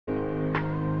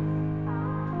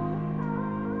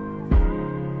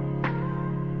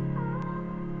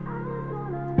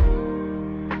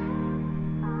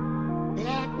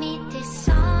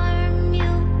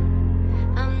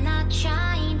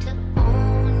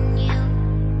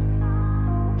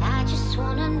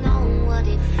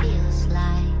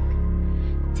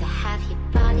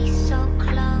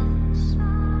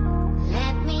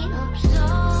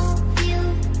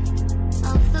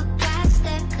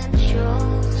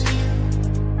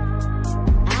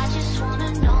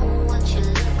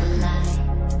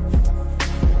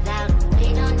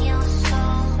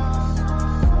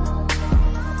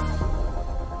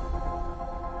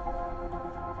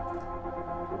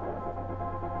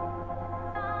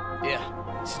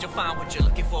Yeah, so you'll find what you're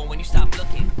looking for when you stop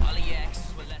looking. All of your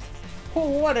actions were lessons.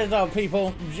 What is up,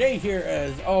 people? Jay here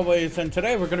as always, and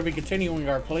today we're going to be continuing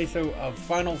our playthrough of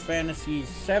Final Fantasy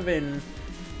VII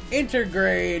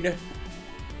Intergrade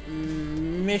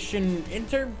Intermission?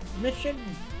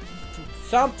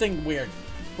 Something weird.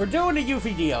 We're doing the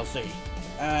Yuffie DLC,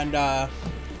 and not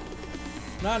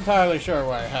entirely sure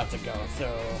where I have to go,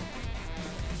 so...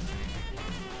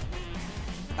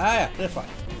 yeah, this one.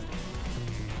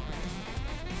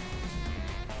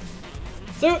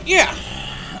 So, yeah.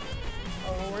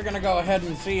 We're gonna go ahead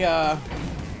and see,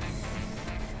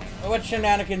 what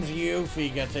shenanigans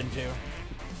Yuffie gets into.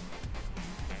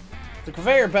 The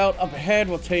conveyor belt up ahead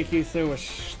will take you through a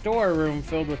storeroom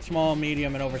filled with small,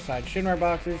 medium, and oversized Shinra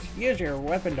boxes. Use your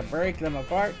weapon to break them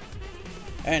apart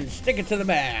and stick it to the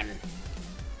man.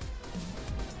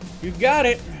 You got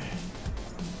it.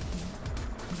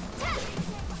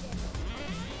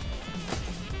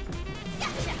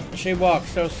 She walks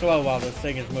so slow while this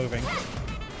thing is moving.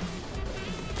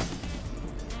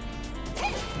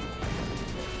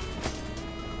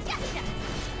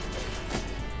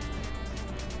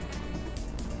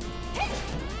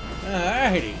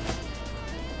 Alrighty.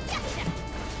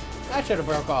 I should have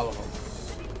broke all of them.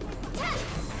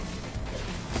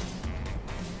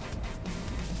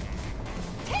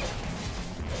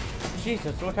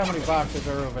 Jesus, look how many boxes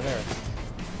are over there.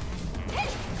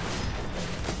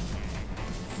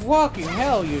 Fucking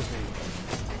hell, Yuffie.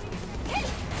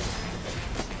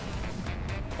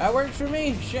 That works for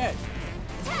me? Shit.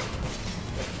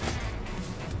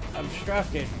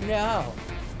 Obstructed. No.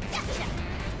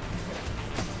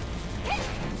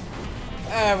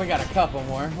 We got a couple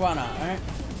more. Why not, right?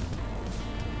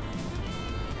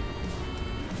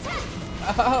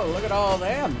 Oh, look at all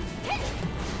them.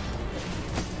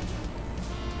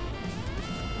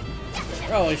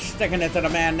 Really sticking it to the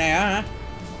man there, huh?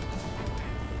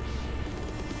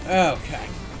 Okay.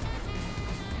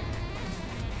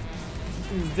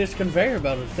 This conveyor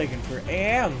belt is taking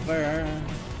forever.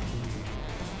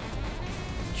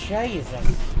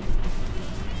 Jesus.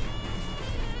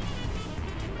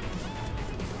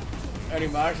 Any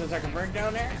boxes I can break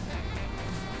down there?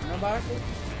 No boxes?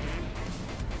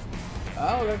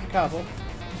 Oh, there's a couple.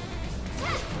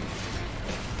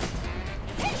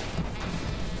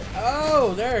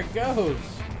 Oh, there it goes.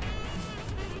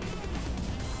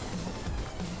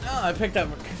 Oh, I picked up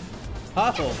a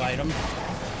couple of items.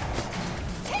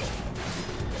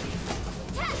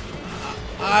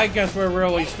 I guess we're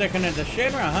really sticking into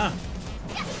Shinra, huh?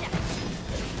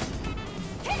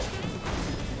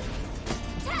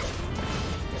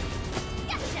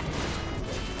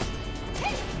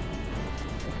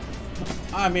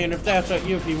 I mean, if that's what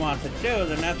Yuffie wants to do,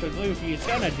 then that's what Luffy's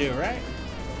gonna do, right?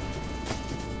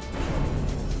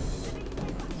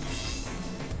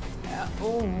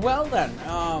 Well then,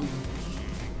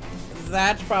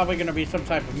 that's probably gonna be some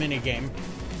type of mini game.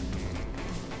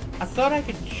 I thought I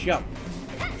could jump.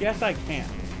 I guess I can't.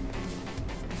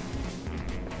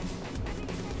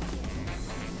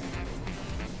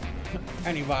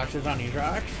 Any boxes on these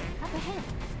rocks? Up ahead.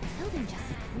 The building just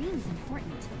screams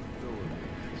important.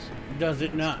 Does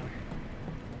it not?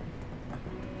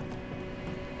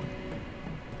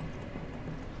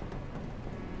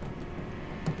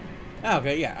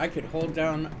 Okay, yeah, I could hold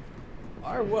down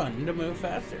R1 to move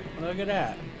faster. Look at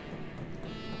that.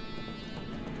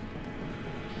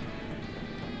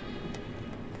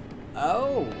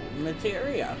 Oh,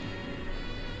 materia.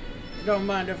 Don't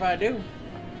mind if I do.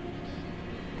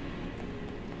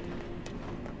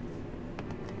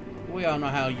 We all know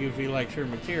how Yuffie likes her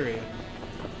materia.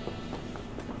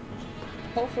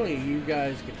 Hopefully you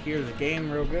guys could hear the game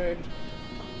real good.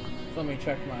 So let me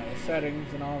check my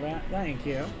settings and all that. Thank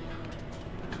you.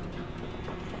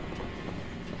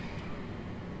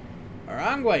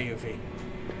 Wrong way, Yuffie.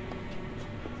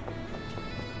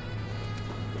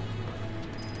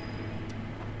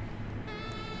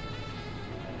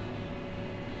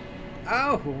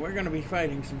 Oh, we're gonna be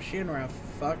fighting some Shinra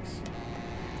fucks.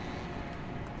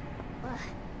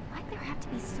 Why'd there have to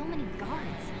be so many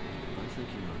guards? I think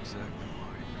you know exactly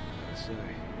why. I say,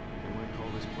 they might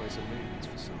call this place a maintenance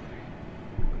facility,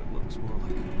 but it looks more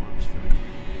like an arms factory.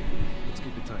 Let's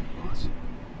keep it tight, boss.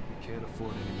 We can't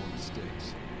afford any more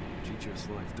mistakes. Chicho's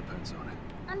life depends on it.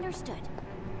 Understood.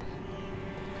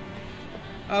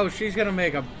 Oh, she's gonna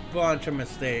make a bunch of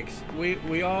mistakes.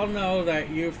 We all know that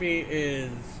Yuffie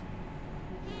is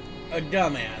a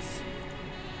dumbass.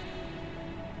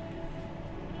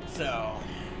 So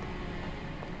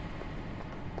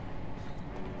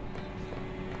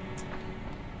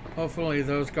hopefully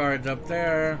those guards up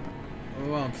there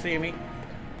won't see me.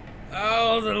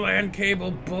 Oh, the land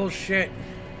cable bullshit.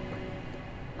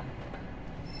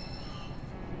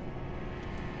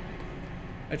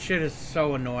 That shit is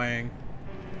so annoying.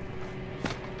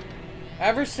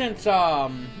 Ever since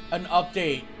an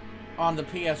update on the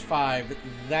PS5,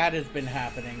 that has been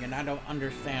happening, and I don't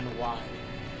understand why.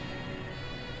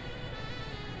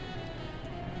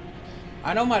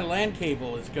 I know my LAN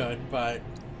cable is good, but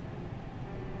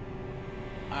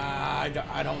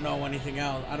I don't know anything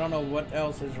else. I don't know what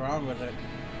else is wrong with it.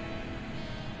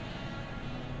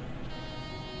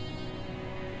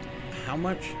 How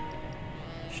much?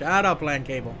 Shut up, LAN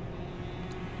cable.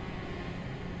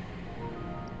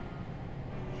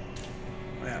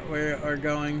 Yeah, we are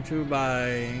going to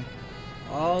buy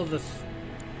all this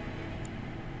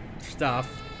stuff.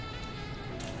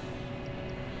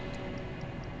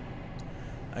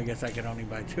 I guess I can only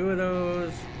buy 2 of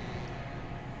those.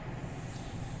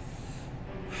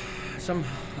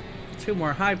 2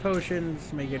 more high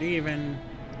potions, make it even.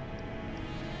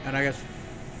 And I guess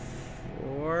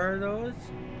 4 of those?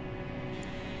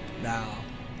 No.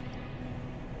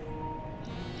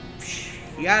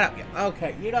 Shut up.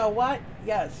 Okay, you know what?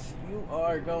 Yes, you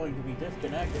are going to be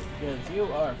disconnected because you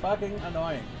are fucking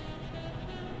annoying.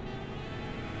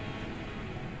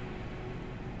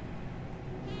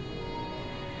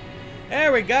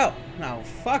 There we go. Now,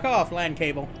 fuck off, LAN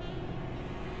cable.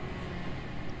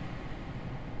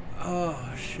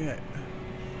 Oh, shit.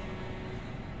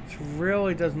 This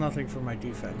really does nothing for my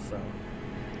defense, though.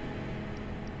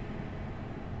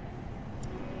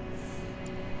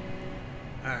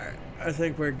 Alright, I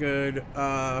think we're good.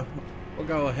 We'll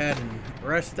go ahead and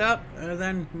rest up, and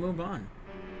then move on.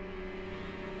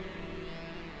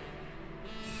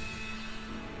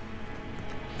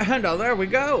 And there we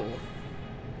go.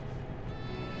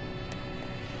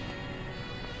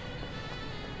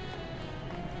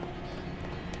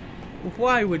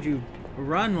 Why would you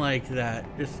run like that?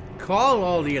 Just call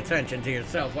all the attention to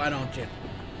yourself, why don't you?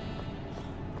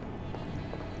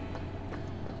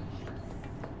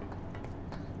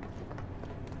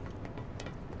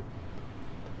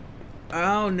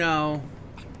 Oh no.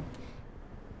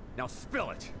 Now spill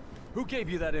it! Who gave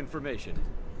you that information?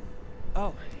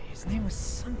 Oh, his name was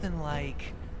something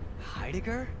like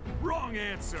Heidegger? Wrong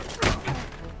answer!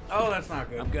 Oh, that's not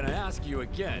good. I'm gonna ask you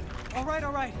again. Alright,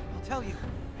 I'll tell you.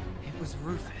 It was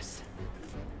Rufus.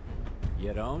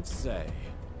 You don't say.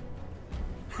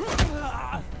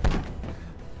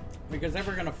 Because then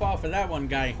we're gonna fall for that one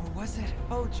guy. Or was it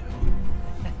Bojo?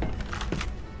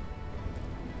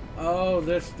 Oh,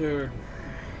 this dude.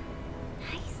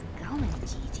 Nice going,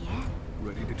 Gigi.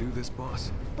 Ready to do this,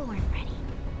 boss? Born ready.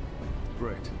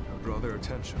 Great. Now draw their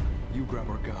attention. You grab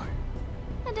our guy.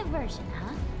 A diversion,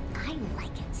 huh? I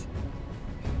like it.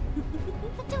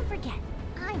 But don't forget,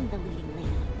 I'm the leading lady.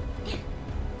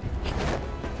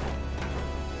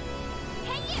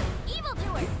 Hey you,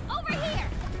 evildoers! Over here!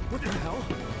 What the hell?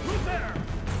 Who's there?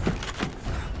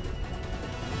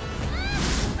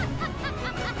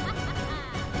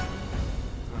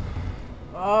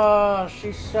 Oh,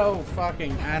 she's so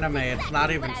fucking anime, it's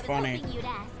not even funny. You'd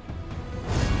ask.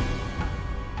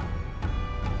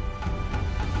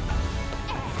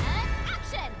 And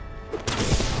action!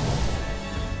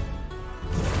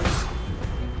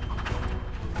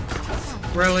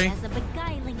 Really? As a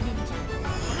beguiling ninja.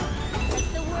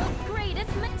 As the world's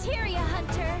greatest materia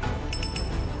hunter.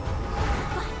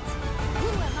 But who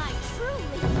am I truly?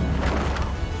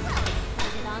 Well,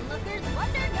 sighted onlookers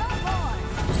wonder no more.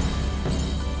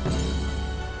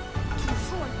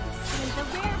 Before you slay the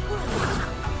rare blue,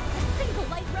 the single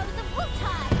white rose of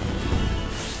Wutai.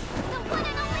 The one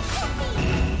and only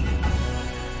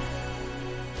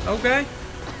Yuffie. Okay.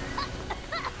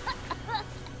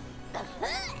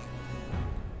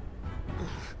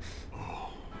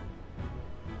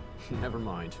 Never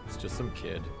mind. It's just some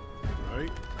kid.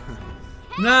 Right?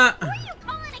 Nah. Who are you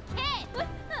calling a kid?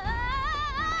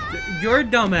 You're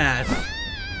dumbass.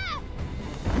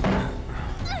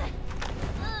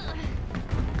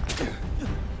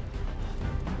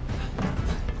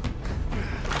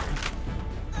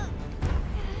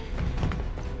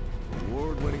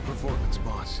 Award-winning performance,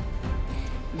 boss.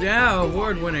 Yeah,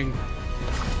 award-winning. We're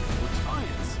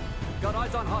giants! Got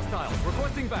eyes on hostiles.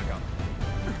 Requesting backup.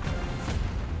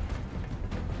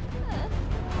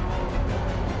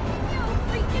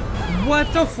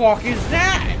 What the fuck is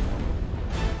that?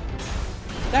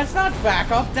 That's not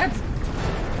backup, that's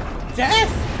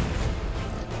death!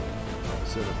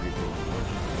 Set up people.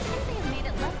 Couldn't they have made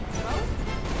it less gross?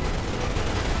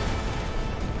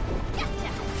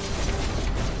 Gotcha!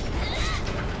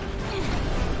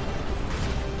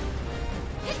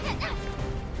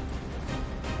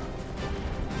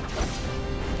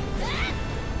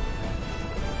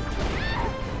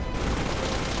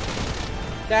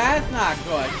 That's not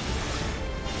good.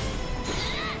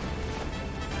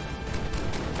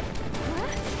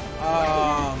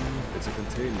 It's a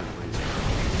containment laser.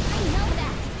 I know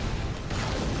that.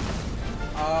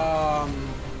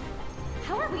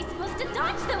 How are we supposed to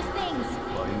dodge those things?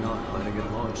 By not letting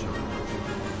it launch on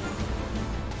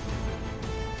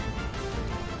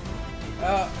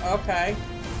Okay.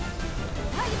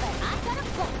 Tell you that I've got a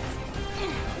point.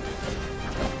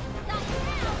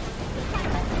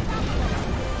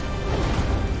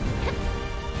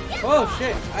 Oh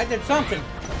shit, I did something.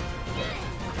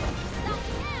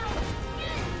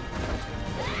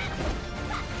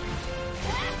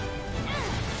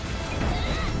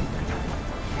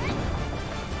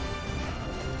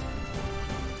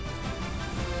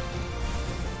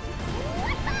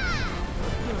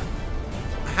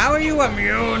 How are you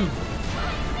immune?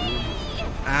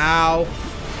 Ow.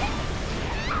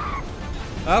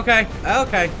 Okay,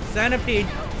 okay. Centipede,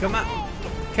 come on.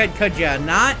 Could ya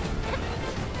not?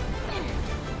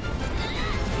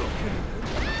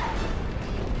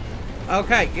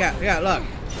 Okay, yeah, look.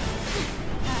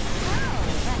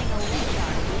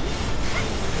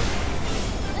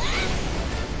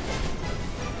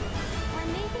 Or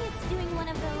maybe it's doing one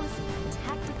of those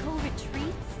tactical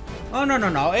retreats. Oh,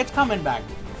 no, it's coming back.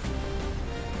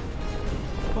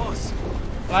 Boss!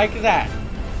 Like that.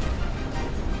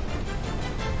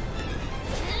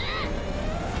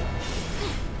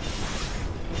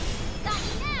 Got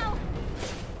you now.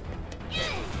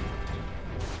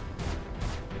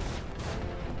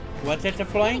 What's it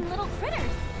deploying? Little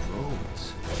critters.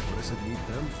 Drones. What does it need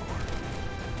them for?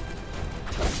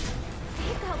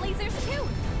 They've got lasers too.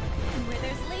 And where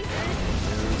there's lasers.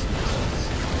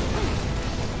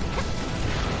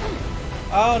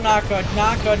 Oh, not good,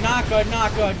 not good, not good,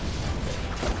 not good.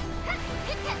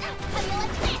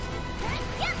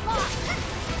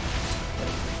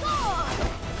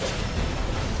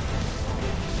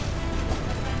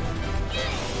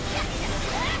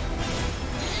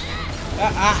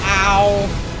 Ow!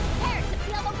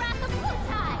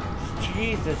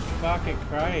 Jesus fucking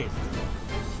Christ.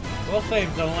 We'll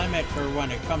save the limit for when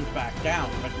it comes back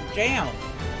down, but damn!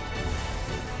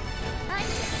 I'm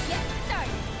just getting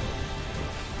started.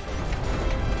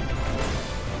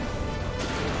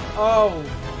 Oh,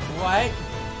 what?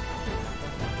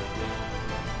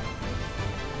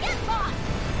 Get lost.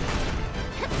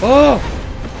 Oh!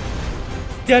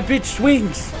 That bitch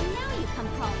swings! So now you come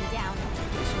crawling down.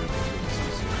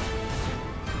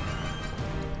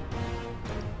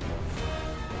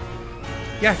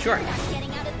 Yeah, sure. Not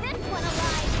getting out of this one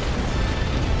alive.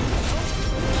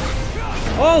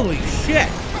 Holy shit!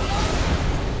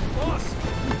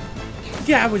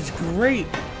 That was great!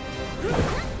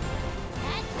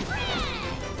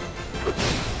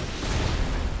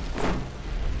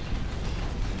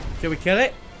 Did we kill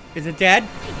it? Is it dead?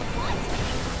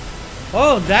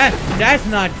 Oh, that's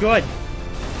not good.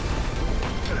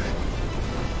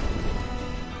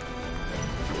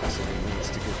 Something needs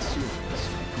to get serious.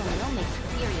 Oh, don't make it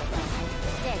serious, alright?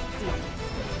 Dead serious.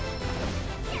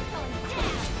 You're going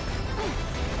down.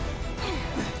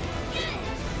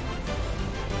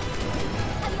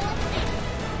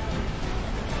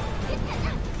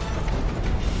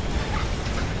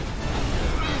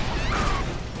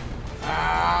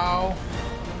 Ow.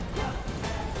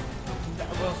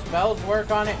 Will spells work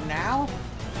on it now?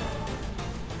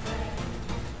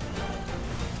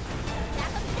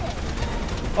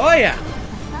 Oh yeah.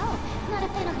 Oh, not a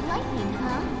fan of lightning,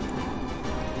 huh?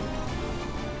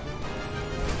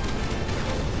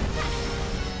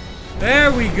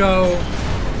 There we go.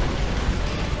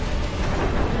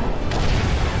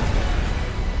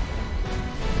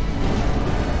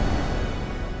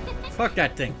 Fuck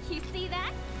that thing. You see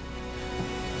that?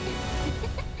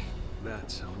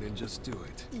 That's how ninjas do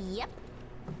it. Yep.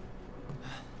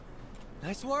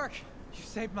 Nice work. You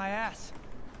saved my ass.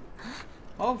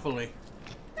 Hopefully.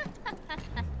 It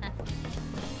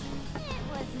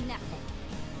was nothing.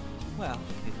 Well,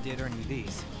 it did earn you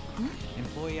these.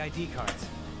 Employee ID cards.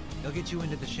 They'll get you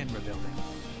into the Shinra building.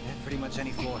 And pretty much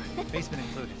any floor, basement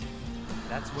included.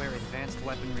 That's where advanced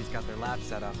weaponry's got their lab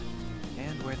set up.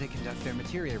 And where they conduct their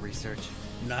materia research.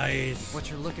 Nice. What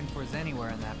you're looking for is anywhere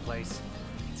in that place.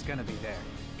 It's gonna be there.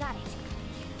 Got it.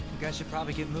 You guys should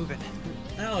probably get moving.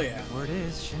 Hell yeah. Word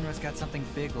is, Shinra's got something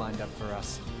big lined up for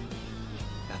us.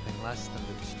 Nothing less than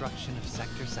the destruction of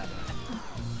Sector 7.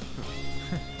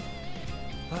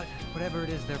 But whatever it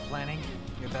is they're planning,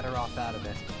 you're better off out of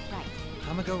it. Right.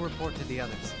 I'm gonna go report to the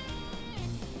others.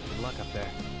 Good luck up there.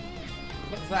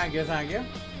 Thank you, thank you.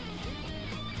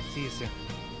 See you soon.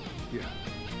 Yeah.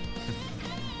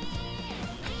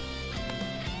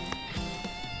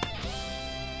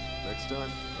 done,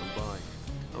 I'm buying.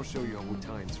 I'll show you how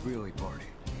Wu-Tang's really party.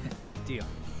 Deal.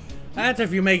 That's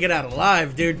if you make it out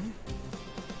alive, dude.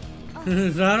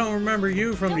 I don't remember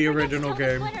you from the original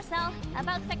game.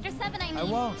 About Sector 7, I mean. I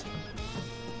won't.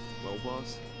 Well,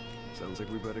 boss, sounds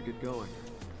like we better get going.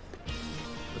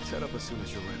 Let's head up as soon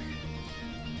as you're ready.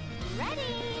 Ready!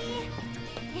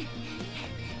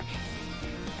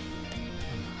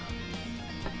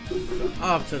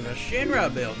 Off to the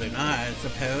Shinra building, I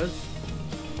suppose.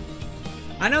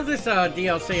 I know this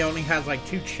DLC only has like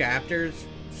 2 chapters,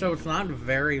 so it's not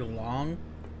very long.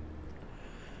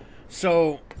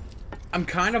 So, I'm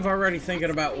kind of already thinking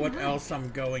about what else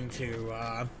I'm going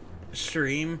to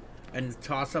stream and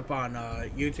toss up on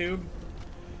YouTube.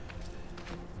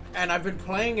 And I've been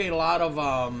playing a lot of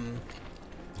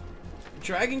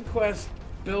Dragon Quest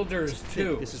Builders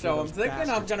 2, so I'm thinking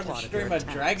I'm going to stream a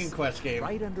Dragon Quest game.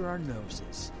 Right under our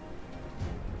noses.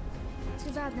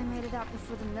 Too bad they made it out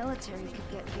before the military could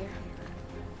get here.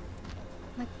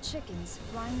 Like chickens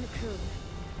flying the coop.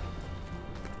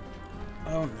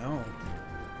 Oh no.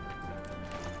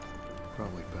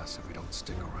 Probably best if we don't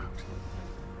stick around.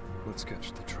 Let's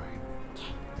catch the train.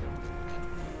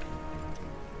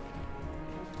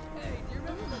 Hey, do you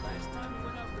remember the last time we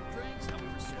went out for drinks? How we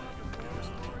were swapping war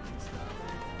stories and stuff?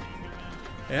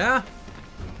 Yeah?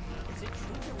 Is it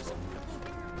true there was a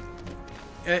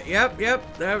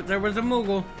Yep. There was a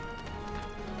Moogle.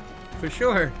 For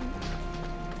sure.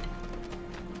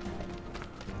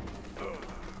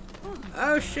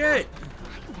 Oh shit!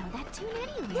 I know that tune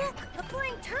anywhere. Look, a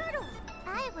flying turtle!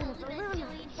 I want a balloon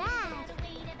like that.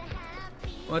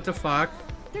 What the fuck?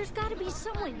 There's gotta be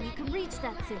some way you can reach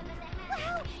that thing.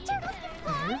 Wow, turtles can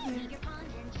fly!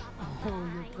 Oh,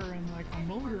 you're purring like a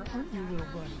motor, aren't you, little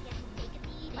buddy?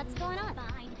 What's going on?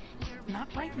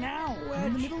 Not right now. I'm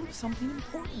in the middle of something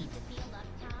important.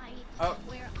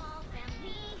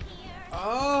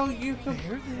 Oh, you can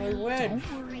There, play wedge.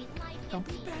 Don't worry. They'll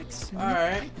be back soon.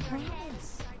 Alright. I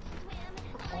promise.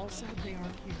 We're all sad they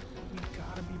aren't here, but we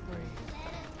gotta be brave.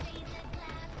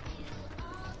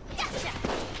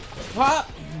 What?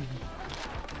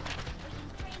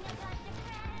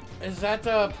 Is that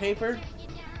the paper?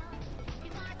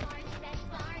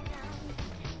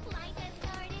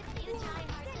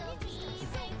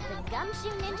 The Gumshoe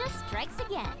Ninja strikes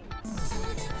again.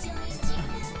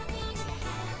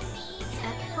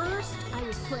 At first, I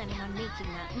was planning on making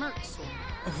that merc sword.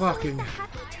 Fucking. The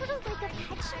happy turtle like a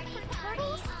pet shop for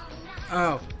turtles?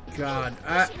 Oh god,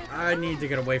 I need to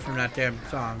get away from that damn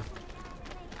song.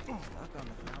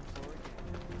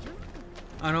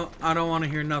 I don't want to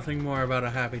hear nothing more about a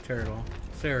happy turtle.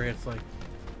 Seriously.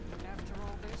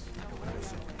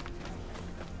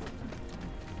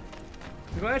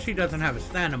 I'm glad she doesn't have a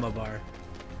stamina bar.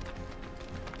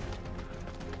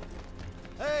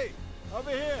 Hey, over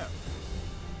here!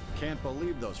 Can't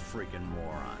believe those freaking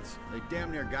morons. They damn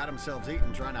near got themselves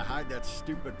eaten trying to hide that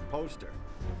stupid poster.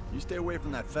 You stay away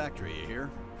from that factory, you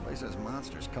hear? Place has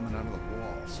monsters coming out of the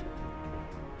walls.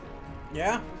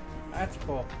 Yeah, that's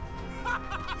cool. I'm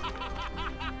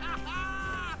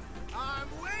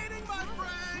waiting, my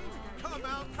friend! Come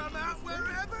out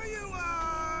wherever you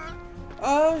are!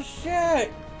 Oh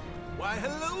shit! Why,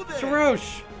 hello there!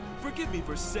 Sarosh! Forgive me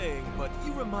for saying, but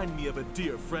you remind me of a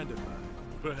dear friend of mine.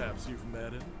 Perhaps you've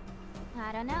met him?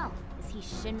 I don't know. Is he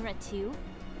Shinra too?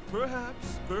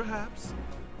 Perhaps.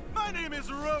 My name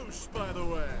is Roche, by the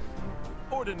way.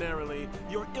 Ordinarily,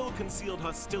 your ill-concealed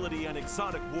hostility and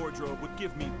exotic wardrobe would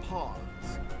give me pause.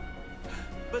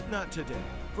 But not today,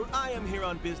 for I am here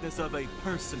on business of a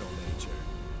personal nature.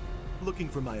 Looking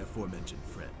for my aforementioned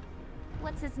friend.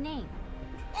 What's his name?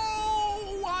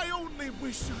 Oh, I only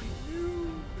wish I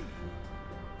knew.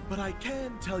 But I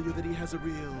can tell you that he has a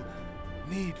real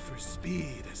need for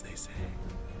speed, as they say.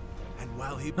 And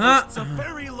while he boasts a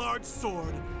very large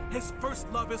sword, his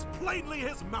first love is plainly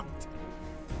his mount.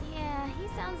 Yeah, he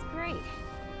sounds great.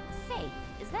 Say,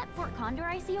 is that Fort Condor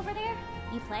I see over there?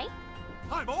 You play?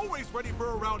 I'm always ready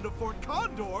for a round of Fort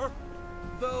Condor.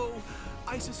 Though,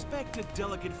 I suspect a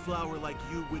delicate flower like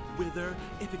you would wither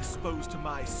if exposed to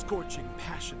my scorching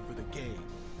passion for the game.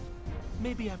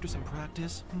 Maybe after some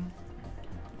practice,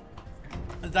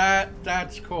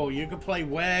 That's cool. You could play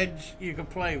Wedge. You could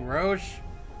play Roche.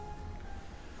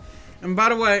 And by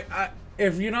the way,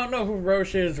 if you don't know who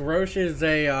Roche is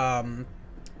a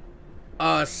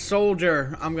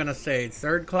soldier. I'm gonna say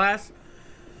 3rd class,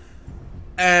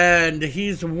 and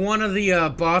he's one of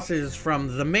the bosses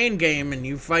from the main game, and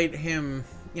you fight him,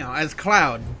 you know, as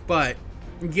Cloud. But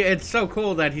yeah, it's so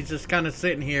cool that he's just kind of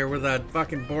sitting here with a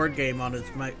fucking board game on his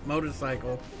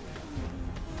motorcycle.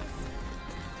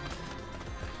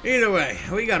 Either way,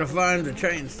 we gotta find the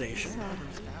train station. So,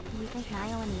 you think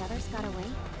Niall and the others got away?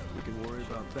 We can worry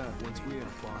about that once we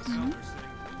have boss.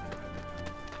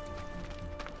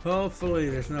 Hopefully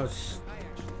there's no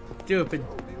stupid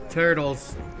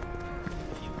turtles.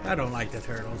 I don't like the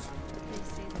turtles.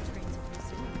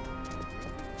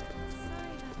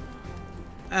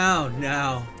 Oh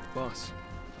no. Boss,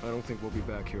 I don't think we'll be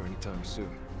back here anytime soon.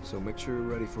 So make sure you're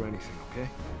ready for anything, okay?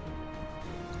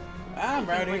 I'm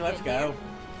ready, let's go.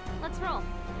 Let's roll.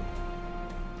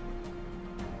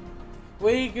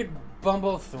 We could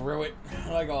bumble through it,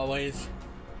 like always.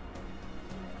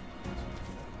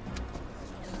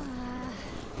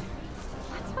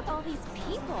 What's with all these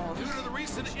people? Due to the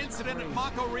recent incident at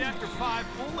Mako Reactor 5,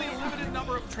 only a limited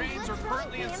number of trains are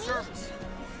currently in service.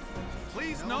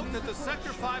 Please note that the Sector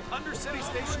 5 Undercity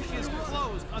station is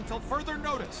closed until further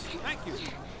notice. Thank you.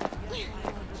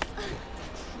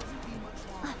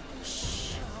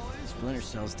 Splinter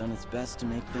Cell's done its best to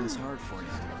make things hard for you.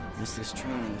 Miss this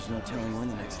train and there's no telling when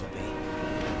the next will be.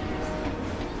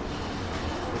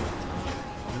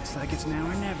 Looks like it's now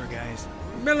or never, guys.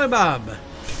 Billy Bob.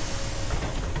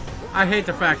 I hate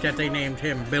the fact that they named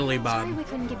him Billy Bob. Sorry we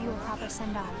couldn't give you a proper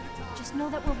send-off. Just know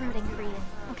that we're rooting for you,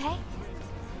 okay?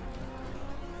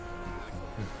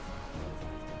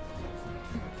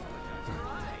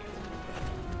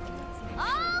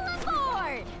 All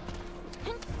aboard!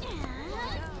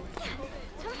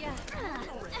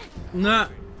 Nah,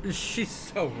 she's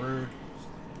so rude.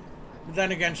 But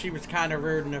then again, she was kind of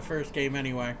rude in the first game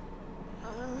anyway.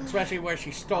 Especially where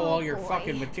she stole all your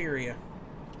fucking materia.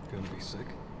 Gonna be sick?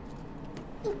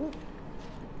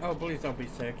 Oh, please don't be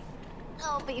sick.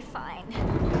 I'll be fine.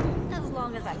 As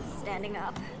long as I'm standing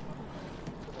up.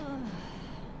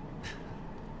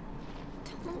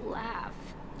 Don't laugh.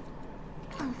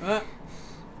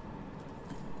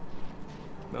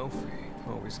 Melfi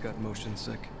always got motion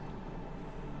sick.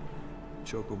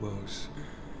 Chocobos,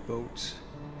 boats.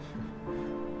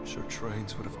 Sure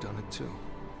trains would have done it too.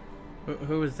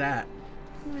 Who is that?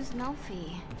 Who is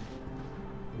Melfi?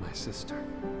 My sister.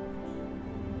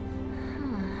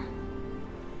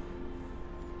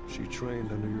 She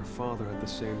trained under your father at the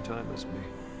same time as me.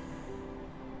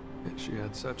 And she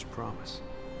had such promise.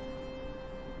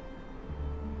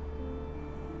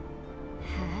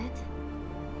 Had?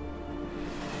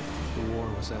 The war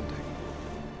was ending.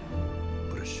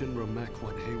 But a Shinra mech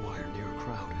went haywire near a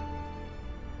crowd.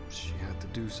 She had to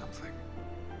do something.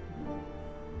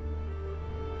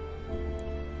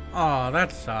 Oh,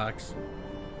 that sucks.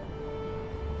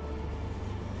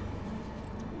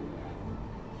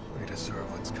 They deserve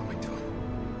what's coming to them.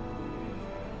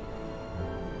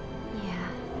 Yeah.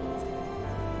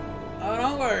 Oh,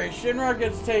 don't worry. Shinra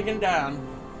gets taken down.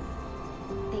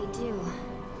 They do.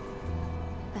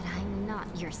 But I'm not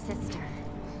your sister.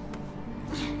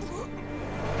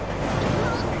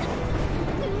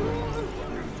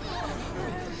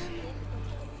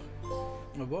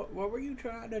 What were you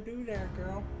trying to do there,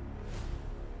 girl?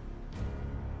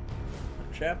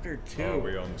 Chapter 2. Are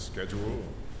we on schedule?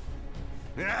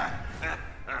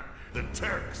 The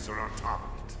Turks are on top of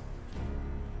it.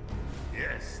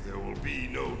 Yes, there will be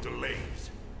no delays.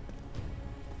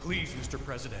 Please, Mr.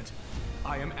 President,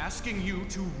 I am asking you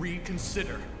to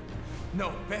reconsider.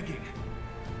 No, begging.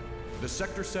 The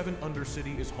Sector 7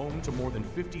 Undercity is home to more than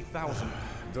 50,000.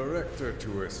 Director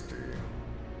Twisty.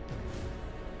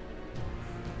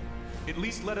 At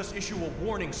least let us issue a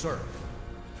warning, sir.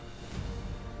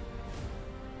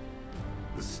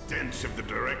 The stench of the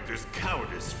director's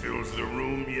cowardice fills the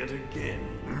room yet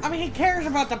again. I mean, he cares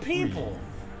about the people.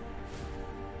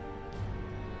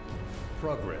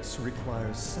 Progress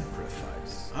requires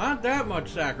sacrifice. Not that much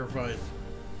sacrifice.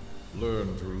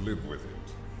 Learn to live with it.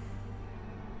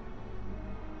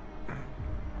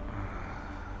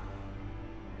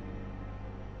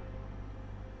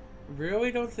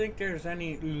 Really don't think there's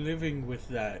any living with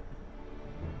that.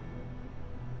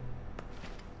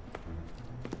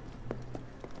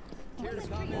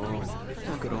 Whoa,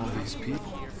 look at all these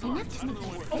people. Enough to make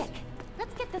you sick.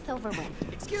 Let's get this over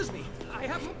with. Excuse me, I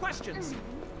have some questions.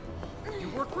 You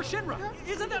work for Shinra,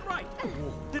 isn't that right?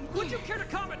 Then would you care to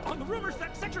comment on the rumors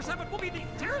that Sector 7 will be the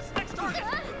terrorist's next target?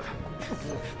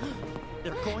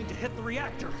 They're going to hit the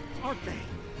reactor, aren't they?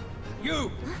 You!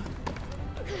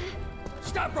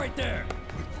 Stop right there!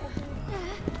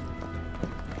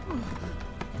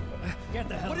 Get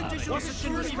the hell What out of additional here.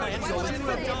 security measures are in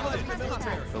the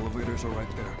Elevators are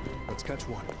right there. Let's catch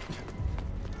one.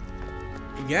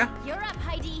 Yeah? You're up,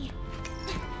 Heidi.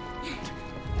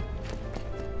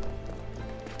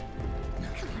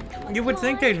 You would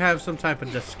think they'd have some type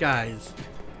of disguise.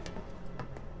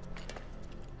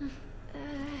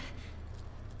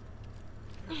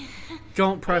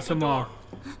 Don't press them all.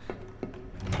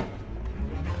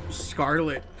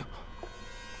 Scarlet.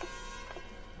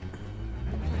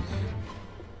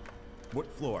 What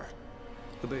floor?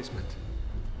 The basement.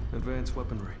 Advanced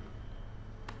weaponry.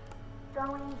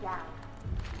 Going down.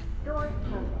 Doors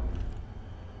closing.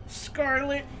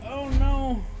 Scarlet. Oh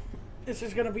no. This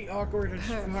is gonna be awkward as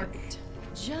fuck. Perfect.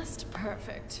 Just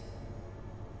perfect.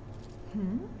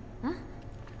 Huh?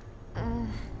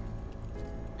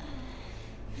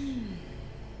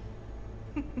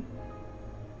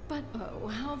 But oh,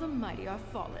 how the mighty are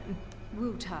fallen.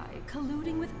 Wu-Tai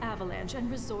colluding with Avalanche and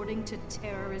resorting to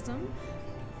terrorism?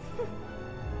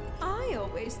 I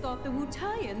always thought the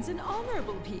Wu-Taians an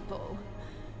honorable people.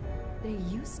 They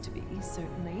used to be,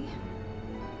 certainly.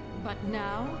 But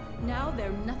now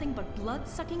they're nothing but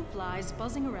blood-sucking flies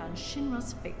buzzing around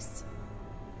Shinra's face.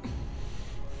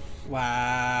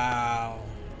 Wow.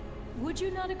 Would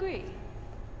you not agree?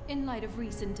 In light of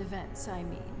recent events, I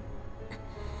mean.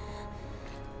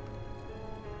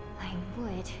 I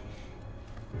would.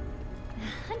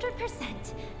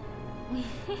 100%.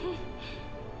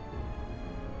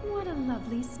 What a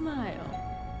lovely smile.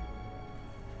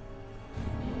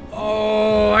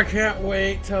 Oh, I can't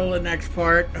wait till the next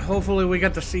part. Hopefully we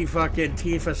get to see fucking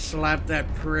Tifa slap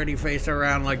that pretty face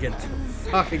around like it's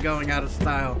fucking going out of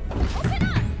style.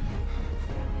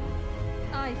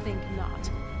 I think not.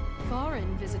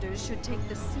 Foreign visitors should take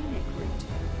the scenic route.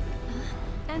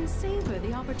 And savor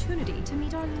the opportunity to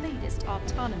meet our latest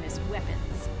autonomous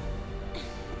weapons.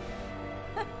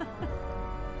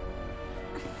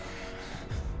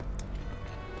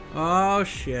 Oh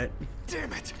shit.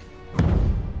 Damn it!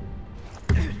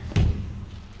 I'll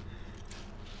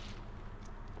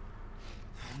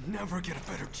never get a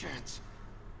better chance.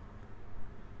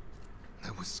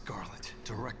 That was Scarlet,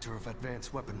 Director of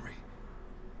Advanced Weaponry.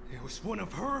 It was one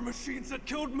of her machines that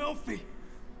killed Melfi.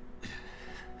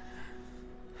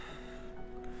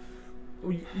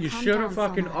 You should have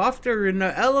fucking offed her in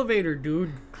the elevator,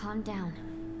 dude. Calm down.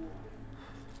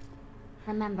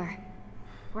 Remember,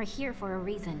 we're here for a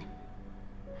reason.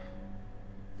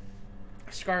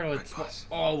 Scarlet's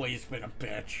always been a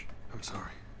bitch. I'm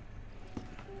sorry.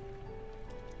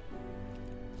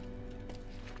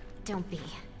 Don't be.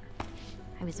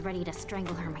 I was ready to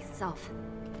strangle her myself.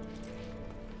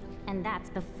 And that's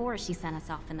before she sent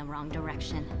us off in the wrong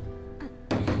direction.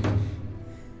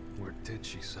 Where did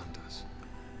she send us?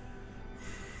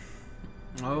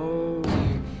 Oh.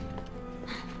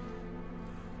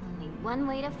 Only one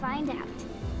way to find out.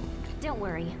 Don't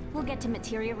worry, we'll get to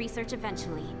materia research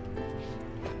eventually.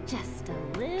 Just a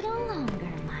little longer,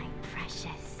 my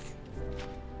precious.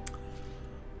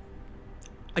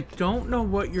 I don't know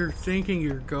what you're thinking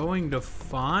you're going to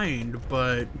find,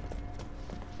 but...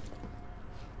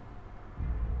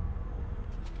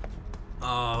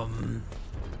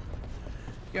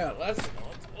 Yeah, let's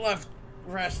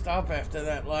rest up after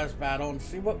that last battle and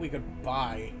see what we could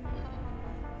buy.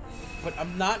 But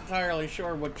I'm not entirely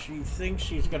sure what she thinks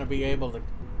she's going to be able to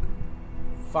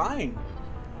find.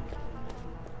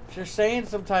 She's saying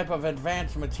some type of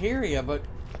advanced materia, but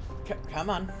come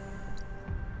on.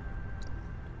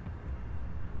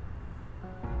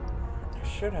 I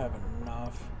should have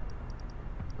enough.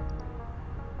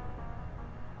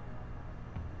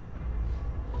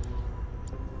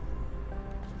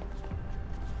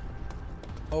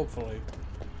 Hopefully.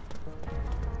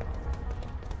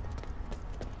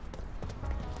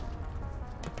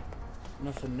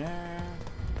 Nothing there.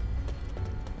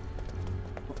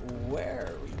 Where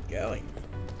are we going?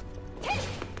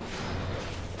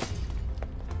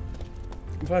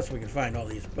 Plus we can find all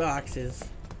these boxes.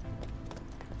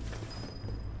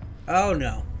 Oh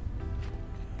no.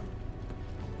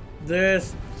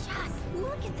 This Just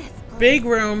look at this place. Big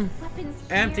room. Weapons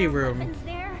Empty here, room. Weapons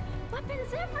there.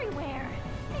 Weapons everywhere.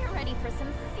 They're ready for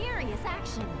some serious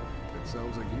action. It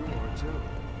sounds like you are too.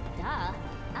 Duh.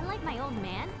 Unlike my old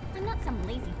man, I'm not some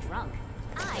lazy drunk.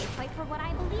 I fight for what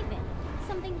I believe in.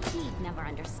 Something he'd never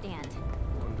understand.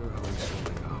 Wonder how he's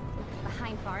holding up.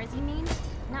 Behind bars, you mean?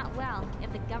 Not well,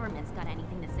 if the government's got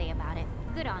anything to say about it.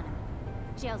 Good on him.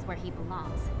 Jail's where he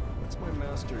belongs. That's my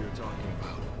master you're talking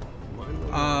about.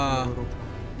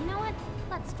 You know what?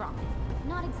 Let's drop it.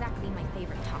 Not exactly my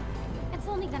favorite topic. It's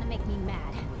only gonna make me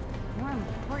mad. More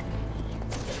importantly...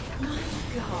 My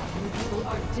God, you people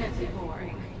are deadly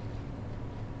boring.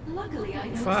 Luckily, I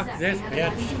know Fuck exactly this how to bitch.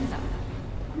 wrap things up.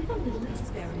 With a little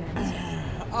experiment.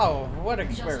 Oh, what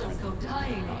experiment? Just don't go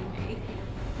dying on me.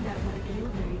 That would give you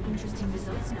very interesting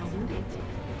results now, wouldn't it?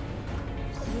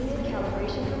 Unit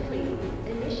calibration complete.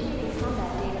 Initiating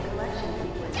combat data collection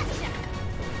sequence.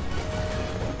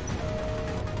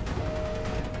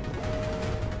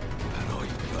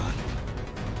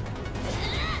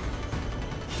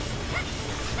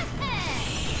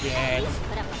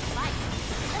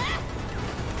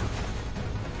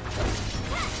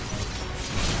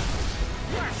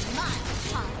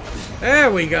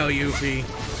 There we go, Yuffie.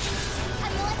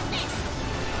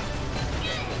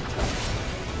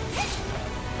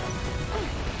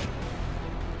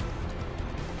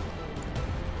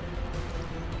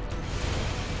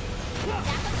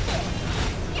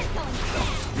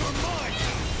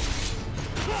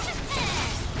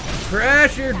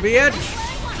 Pressured, bitch.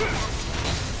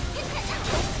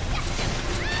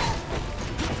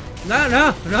 No,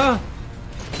 no, no.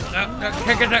 No,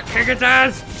 kick its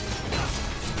ass.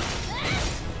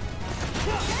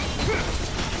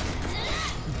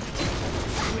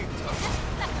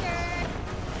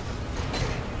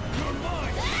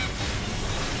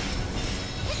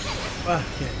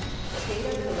 Okay.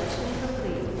 Data collection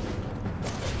complete.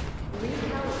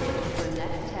 Recalibrated for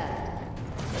next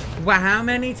test. Well, how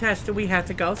many tests do we have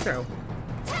to go through?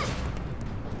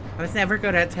 I was never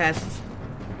good at tests.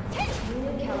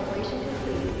 Unit calibration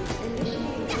complete.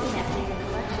 Initiating combat data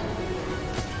collection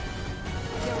sequence.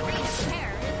 Your reign of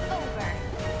terror is over.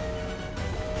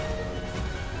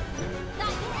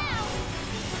 Not now.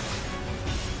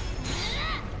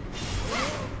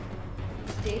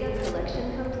 Data collection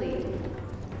complete.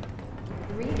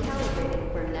 Recalibrating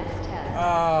for next test.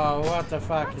 Oh, what the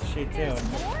fuck is she doing?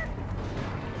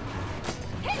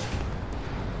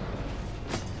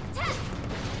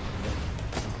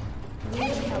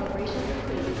 Unit calibration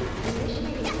complete.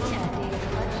 Initiating combat data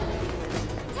collection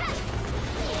sequence.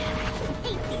 I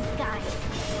hate these guys.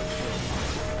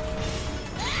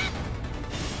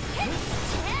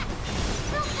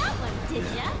 Well, that one, did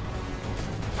ya?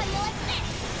 How you like this?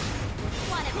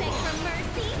 Wanna beg for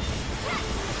mercy?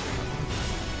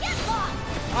 Get lost!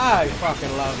 I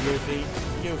fucking love Yuffie.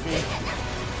 Yuffie.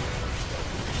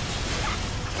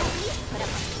 Put up a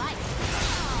fight.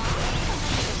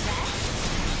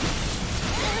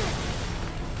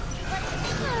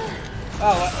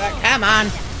 Oh, come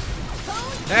on.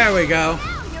 There we go.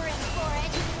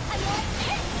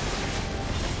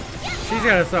 She's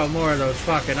gonna throw more of those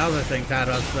fucking other things at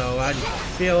us, though. I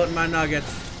feel it in my nuggets.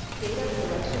 Data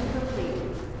collection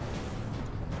complete.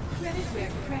 Credit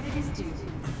where credit is due.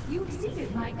 You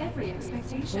exceeded my every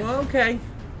expectation. Well, okay.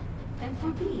 And for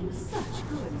being such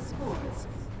good sports,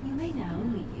 you may now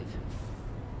leave.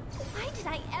 Why did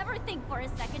I ever think for a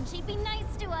second she'd be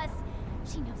nice to us?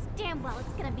 She knows damn well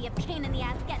it's gonna be a pain in the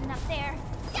ass getting up there.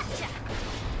 Gotcha!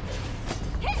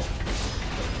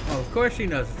 Well, of course she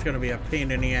knows it's gonna be a pain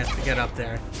in the ass to get up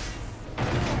there. Well,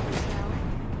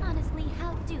 honestly,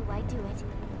 how do I do it?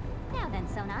 Now then,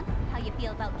 Sonon, how you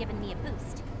feel about giving me a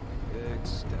boost?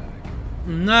 Ecstatic.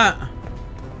 Nah.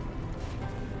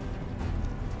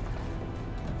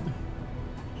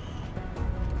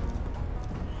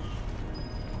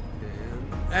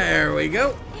 There we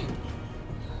go.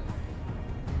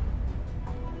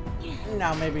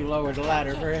 Now maybe lower the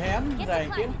ladder for him.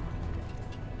 Thank you.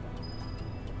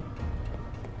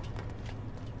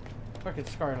 Fucking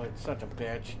Scarlet's such a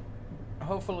bitch.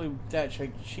 Hopefully that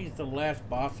she's the last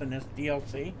boss in this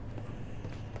DLC.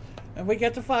 And we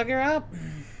get to fuck her up.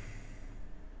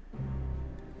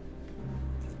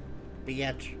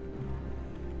 Bitch.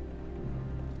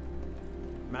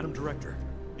 Madam Director,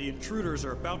 the intruders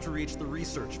are about to reach the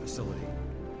research facility.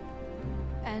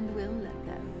 And we'll let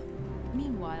them.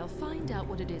 Meanwhile, find out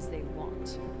what it is they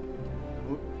want.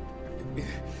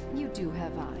 You do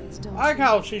have eyes, don't you? I like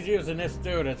how she's using this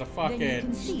dude as a fucking then you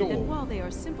can see stool. that while they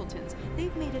are simpletons,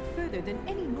 they've made it further than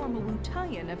any normal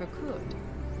Wutaian ever could.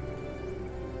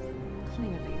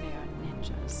 Clearly they are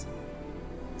ninjas.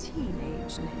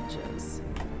 Teenage ninjas.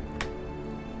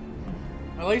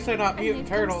 At least they're not mutant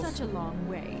they've come turtles. such a long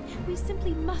way. We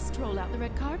simply must roll out the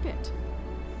red carpet.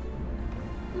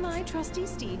 My trusty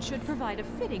steed should provide a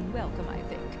fitting welcome, I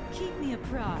think. Keep me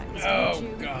apprised, won't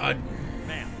you? Oh, God.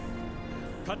 Ma'am.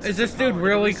 Is this dude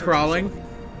really crawling?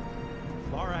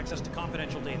 Bar access to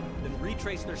confidential data, then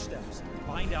retrace their steps.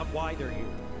 Find out why they're here.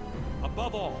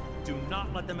 Above all, do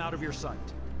not let them out of your sight.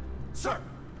 Sir!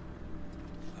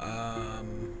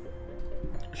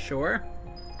 Sure.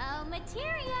 Oh,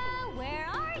 Materia, where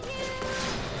are you?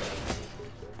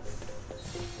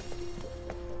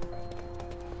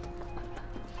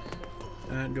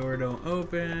 That door don't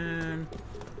open.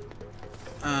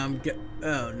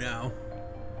 Oh no.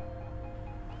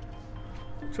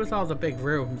 What's with all the big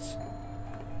rooms? Is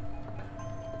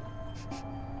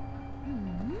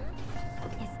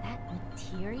that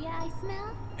Materia I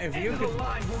smell? If you could...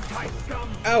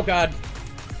 Oh God.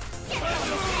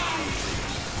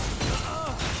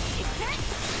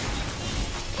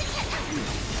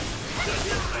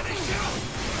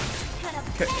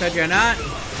 Could you not?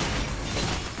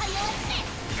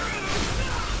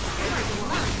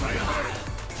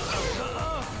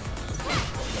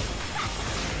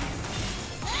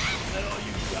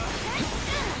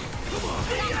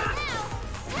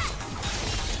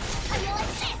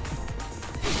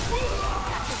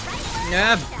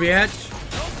 Yeah, bitch.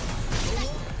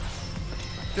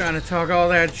 Trying to talk all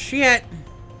that shit.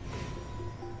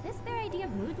 This their idea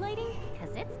of mood lighting?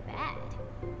 Because it's bad.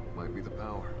 Might be the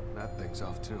power. That thing's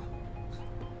off too.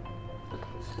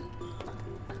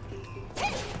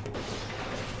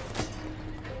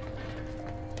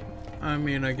 I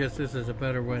mean, I guess this is a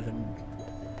better way than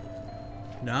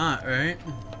not, right?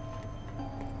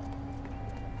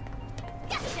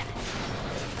 Gotcha!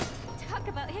 Talk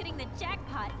about hitting the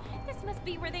jackpot. This must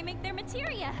be where they make their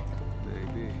materia.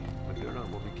 Maybe, but they're not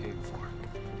what we came for.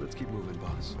 Let's keep moving,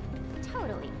 boss.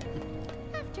 Totally.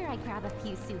 After I grab a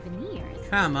few souvenirs.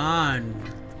 Come on.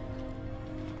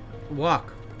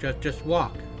 Walk. Just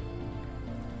walk.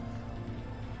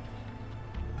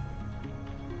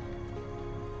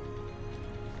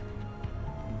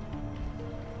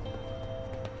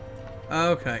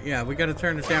 Okay, yeah, we gotta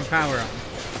turn this damn power on.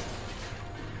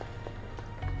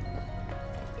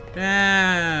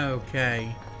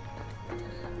 Okay.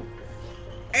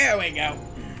 There we go.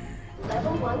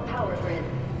 Level 1 power grid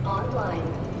online.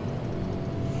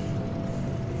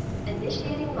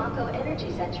 Initiating Mako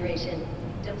energy saturation.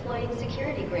 Deploying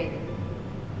security grid.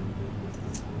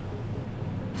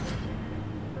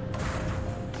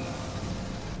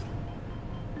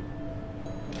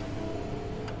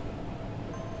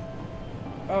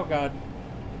 Oh god.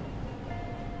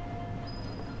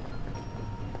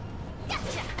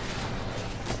 Gotcha.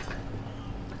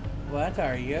 What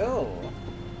are you?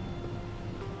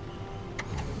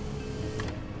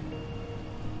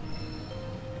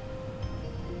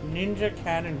 Ninja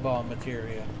cannonball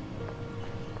materia.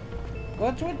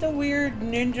 What's with the weird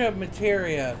ninja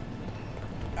materia?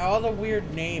 All the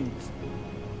weird names.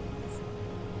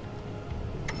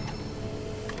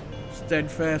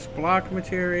 Steadfast block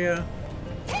materia.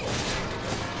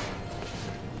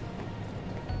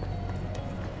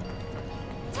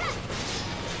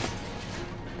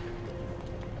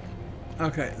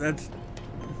 Okay, that's...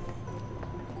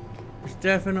 There's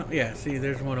definitely... Yeah, see,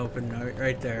 there's one open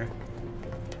right there.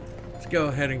 Let's go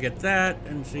ahead and get that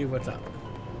and see what's up.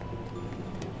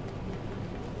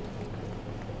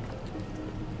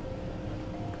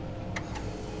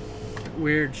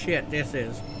 Weird shit this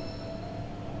is.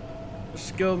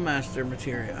 Skill master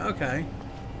materia. Okay.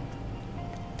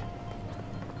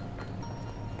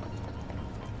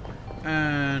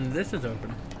 And this is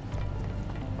open.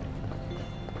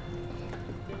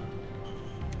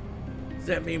 Does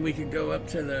that mean we could go up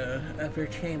to the upper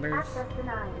chambers? Access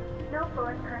denied. No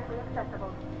floors currently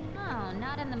accessible. Oh,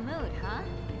 not in the mood, huh?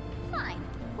 Fine.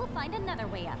 We'll find another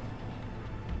way up.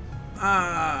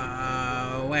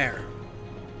 Where?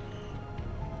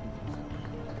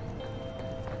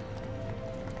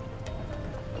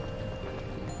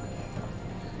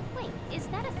 Wait, is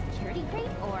that a security grate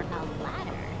or a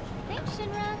ladder? Thanks,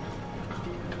 Shinra.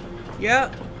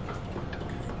 Yep.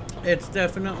 It's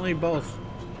definitely both.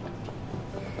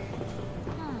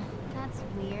 Huh, that's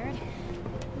weird.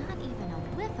 Not even a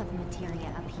whiff of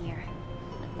materia up here.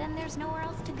 But then there's nowhere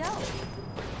else to go.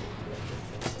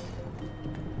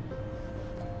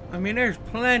 I mean, there's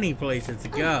plenty places to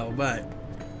go, but...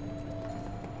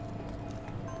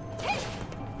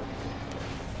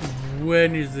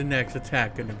 When is the next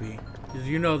attack gonna be? Because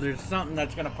you know there's something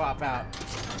that's gonna pop out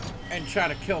and try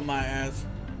to kill my ass.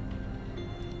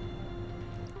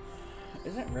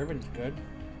 Isn't ribbons good?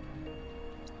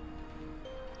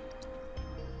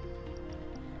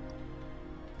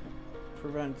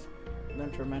 Prevents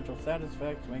detrimental side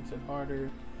effects, makes it harder.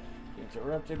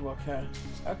 Interrupted, okay.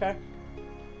 Okay.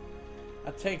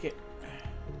 I'll take it.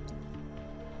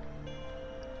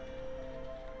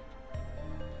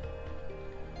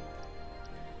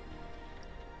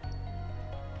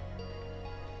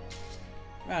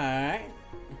 Alright.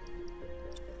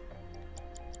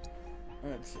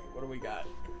 Let's see, what do we got?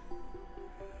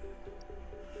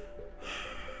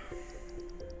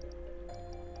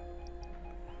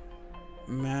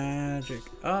 Magic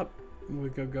up. We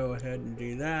could go ahead and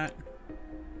do that.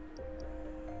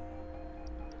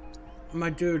 My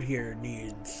dude here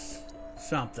needs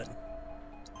something.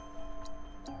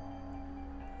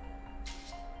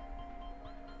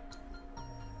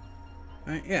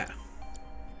 Yeah.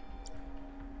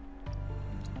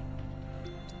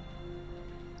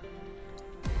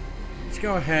 Let's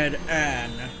go ahead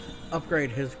and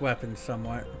upgrade his weapon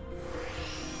somewhat.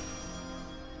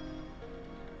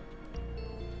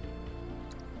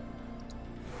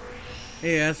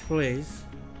 Yes, please.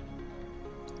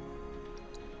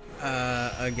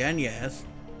 Again, yes.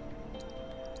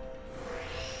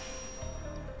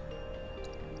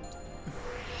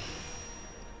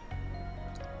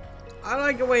 I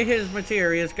like the way his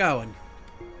materia is going.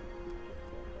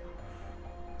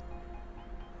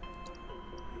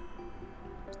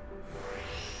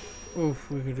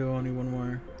 Oof, we could do only one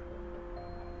more.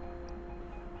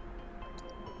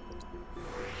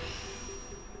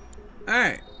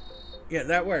 Alright. Yeah,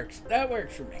 that works. That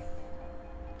works for me.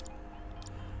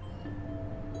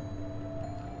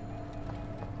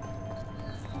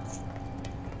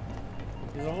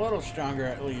 He's a little stronger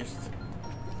at least.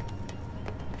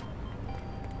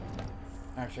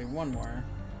 Actually, one more.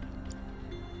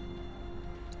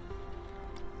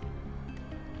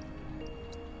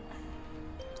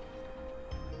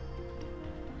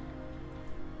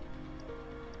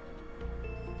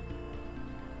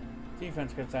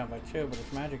 Defense goes down by 2, but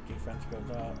his magic defense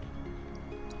goes up.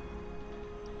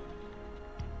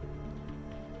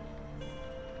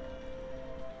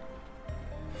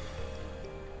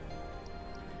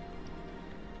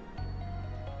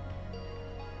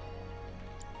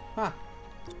 Huh.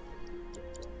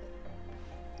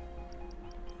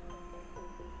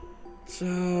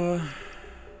 So...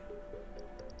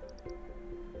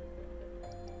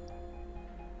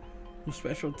 the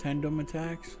special tendon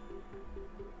attacks?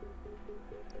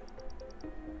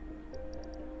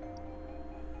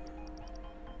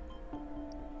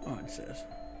 Oh, it says.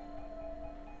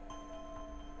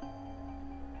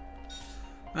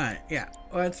 Alright, yeah.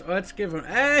 Let's give him.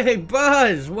 Hey,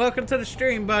 Buzz! Welcome to the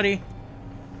stream, buddy.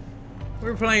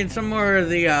 We're playing some more of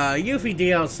the Yuffie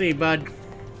DLC, bud.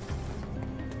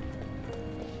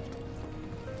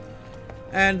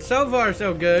 And so far,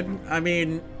 so good. I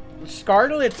mean,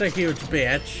 Scarlet's a huge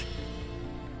bitch.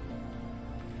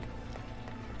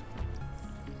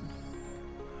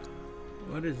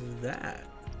 What is that?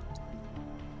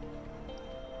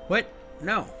 What?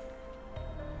 No.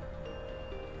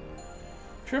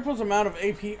 Triples amount of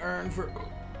AP earned for...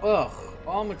 Ugh.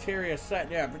 All materia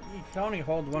set. Yeah, but you can only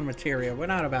hold one materia. We're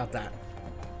not about that.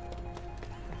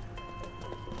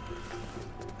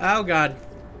 Oh, God.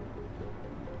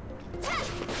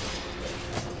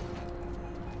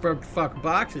 Broke the fucking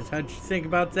boxes. How'd you think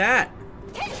about that?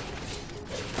 Get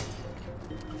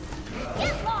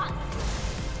lost!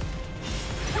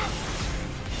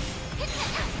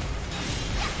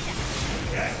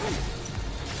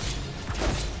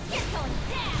 You're going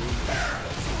down!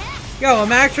 Yo,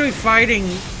 I'm actually fighting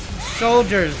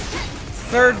soldiers,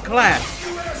 3rd class.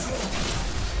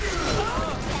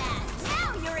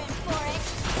 Now you're in for it!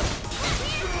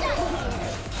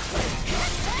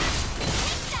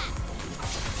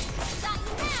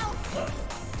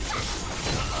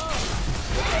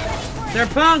 They're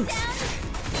punks!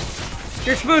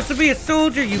 You're supposed to be a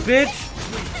soldier, you bitch!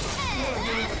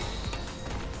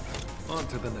 On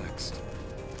to the next.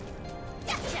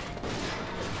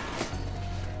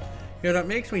 Yeah, that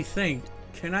makes me think,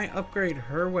 can I upgrade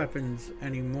her weapons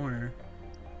anymore?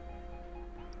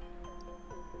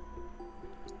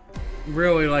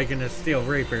 Really liking this Steel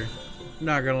Reaper.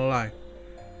 Not gonna lie.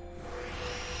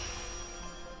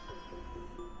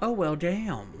 Oh, well,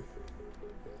 damn.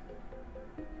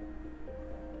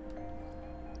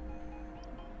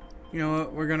 You know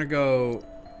what? We're gonna go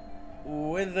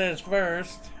with this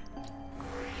first.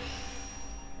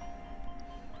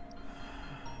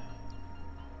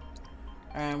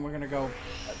 And we're gonna go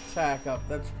attack up.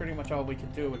 That's pretty much all we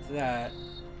can do with that.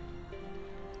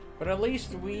 But at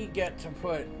least we get to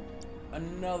put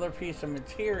another piece of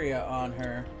materia on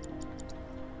her.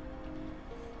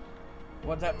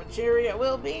 What that materia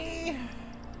will be?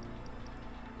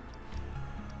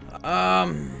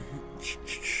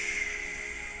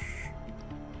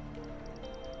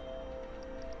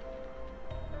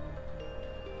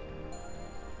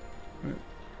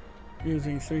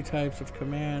 Using 3 types of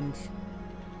commands.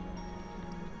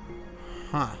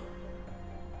 Huh.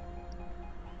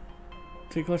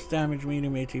 Take less damage,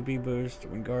 medium ATB boost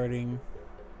when guarding.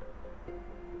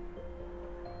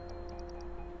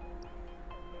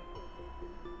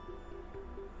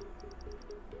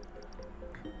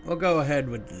 We'll go ahead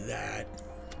with that.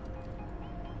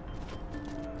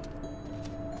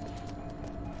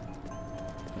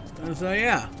 So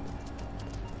yeah.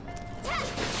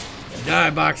 Die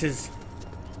boxes.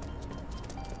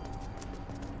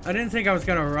 I didn't think I was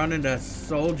gonna run into a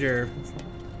soldier.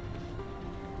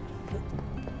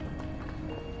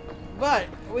 But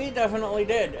we definitely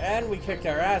did, and we kicked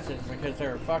our asses because they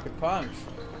were fucking punks.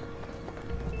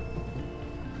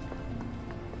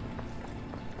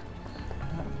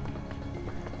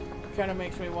 Kinda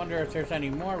makes me wonder if there's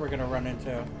any more we're gonna run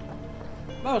into.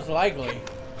 Most likely.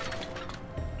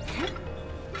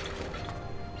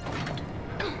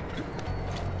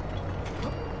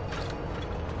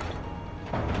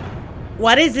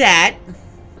 What is that?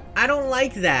 I don't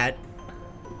like that.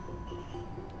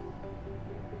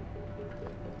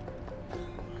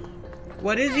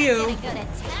 What is you? I'm gonna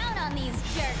go to town on these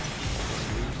jerks.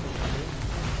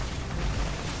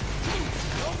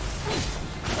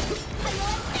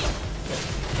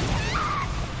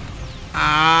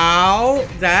 Ow!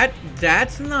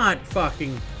 That's not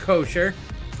fucking kosher.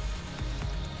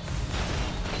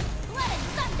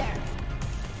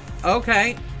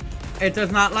 Okay. It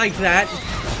does not like that.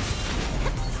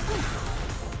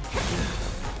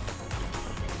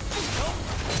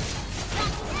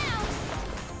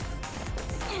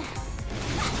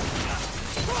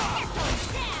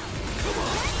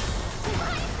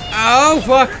 Oh,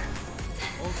 fuck.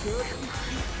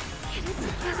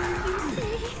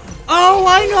 Oh,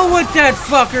 I know what that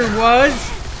fucker was.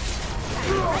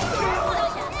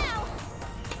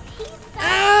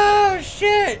 Oh,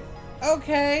 shit.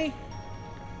 Okay.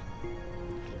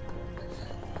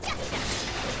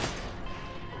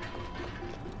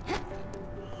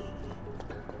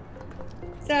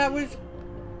 That was...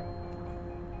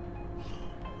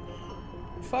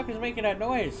 The fuck is making that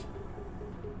noise?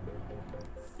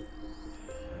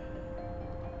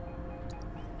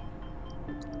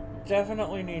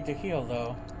 Definitely need to heal,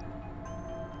 though.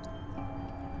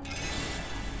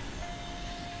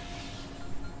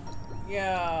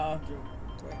 Yeah,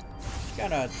 just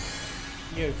gotta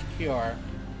use cure.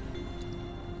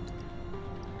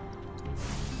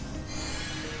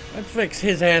 Let's fix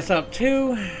his ass up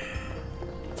too.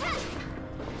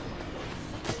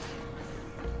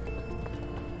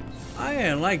 I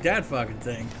didn't like that fucking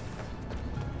thing.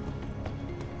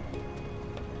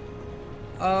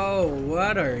 Oh,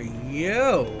 what are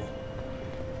you?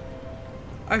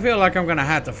 I feel like I'm gonna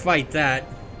have to fight that.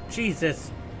 Jesus.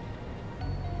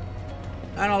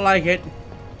 I don't like it.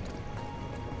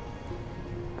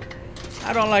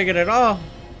 I don't like it at all.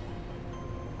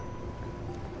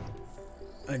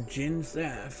 A Jin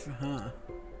Zaf, huh?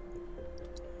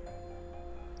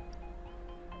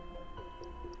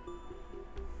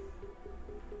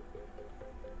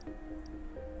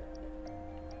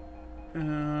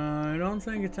 I don't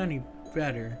think it's any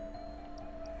better.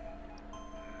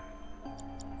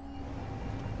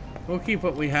 We'll keep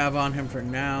what we have on him for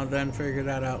now, then figure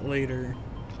that out later.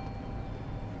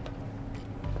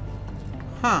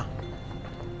 Huh.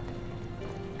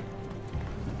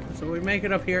 So we make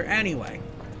it up here anyway.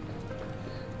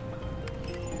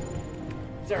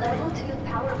 Level 2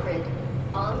 power grid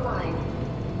online.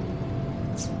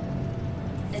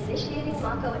 Initiating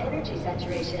Mako energy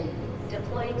saturation.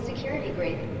 Deploying security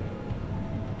grid.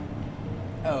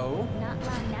 Oh. Not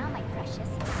long now, my precious.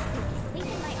 You'll be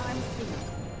safe in my arms soon.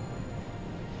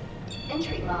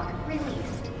 Entry lock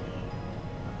released.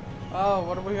 Oh,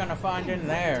 what are we gonna find in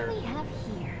there? What do we have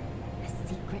here? A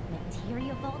secret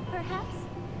materia vault, perhaps?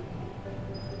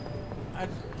 I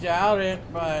doubt it,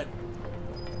 but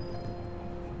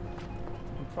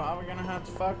I'm probably gonna have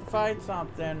to fucking fight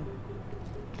something.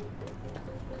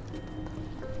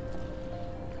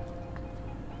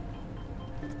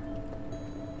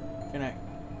 Can I?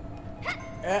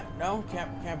 No,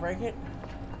 can't break it.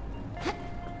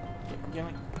 Give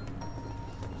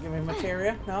me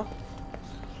materia. No.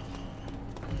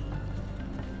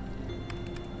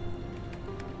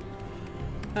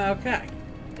 Okay.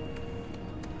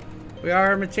 We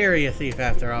are a materia thief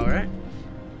after all, right?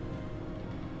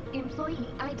 Employee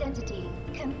identity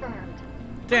confirmed.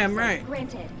 Damn Access right.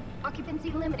 Granted.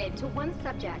 Occupancy limited to 1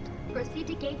 subject. Proceed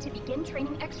to gate to begin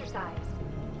training exercise.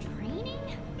 Training?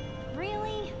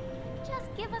 Really? Just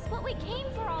give us what we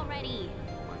came for already.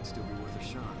 Might still be worth a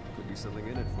shot. Could be something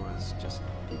in it for us. Just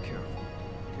be careful,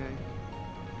 okay?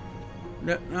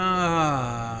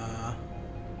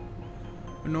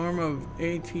 A norm of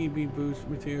ATB boost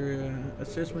materia,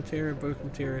 assist materia, boost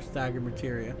materia, stagger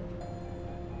materia.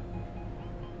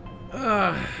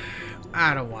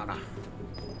 I don't wanna.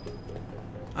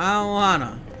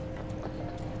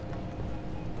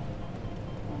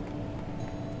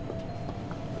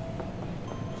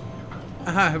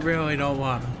 I really don't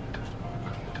wanna.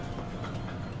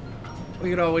 We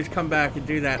could always come back and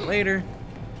do that later.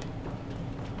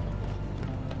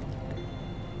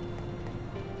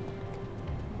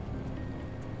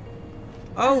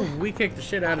 Oh, we kicked the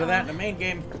shit out of that in the main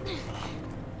game.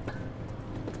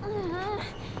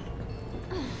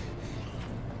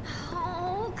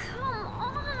 Oh, come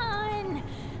on!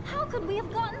 How could we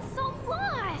have gotten so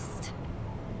lost?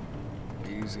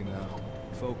 Easy now.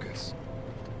 Focus.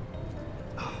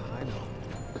 I know.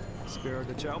 Spare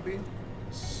the chow bean?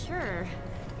 Sure.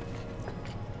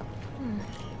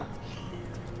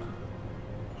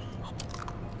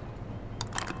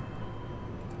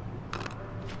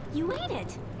 You ate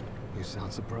it. You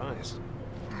sound surprised.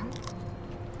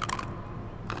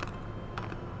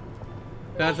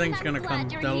 That thing's gonna come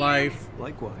to life.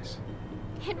 Likewise.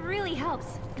 It really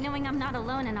helps, knowing I'm not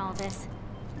alone in all this.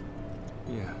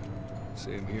 Yeah,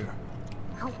 same here.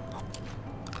 I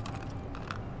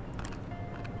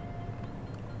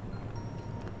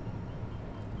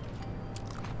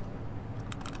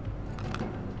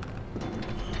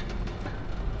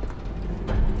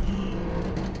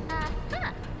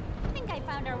think I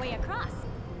found our way across.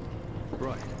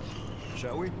 Right.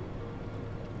 Shall we?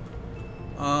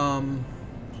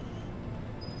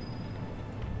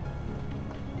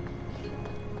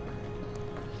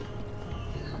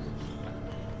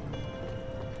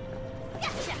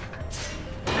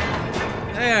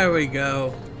 There we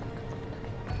go.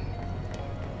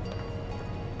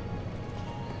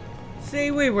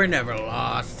 See, we were never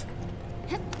lost.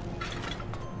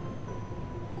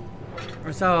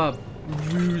 I saw a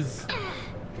ruse.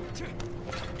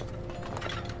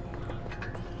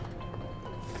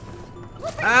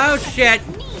 Oh shit!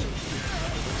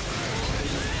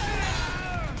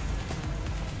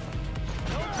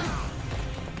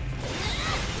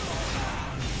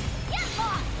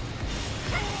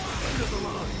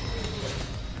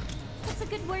 What's a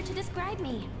good word to describe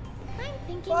me? I'm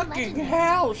thinking Fucking legendary.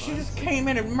 hell! She just came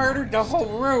in and murdered the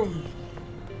whole room.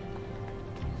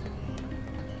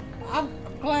 I'm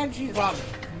glad she's on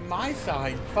my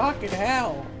side. Fucking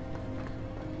hell.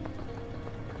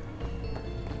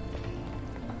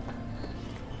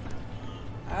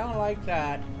 I don't like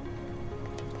that.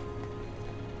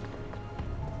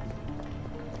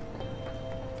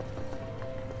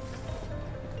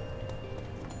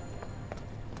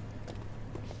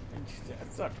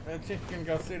 Let's just gonna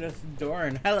go through this door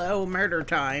and hello, murder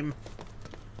time.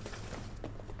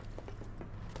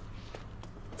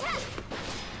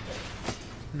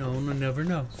 No one would never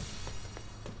know.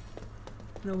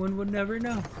 No one would never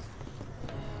know.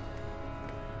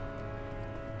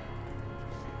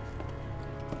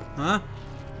 Huh?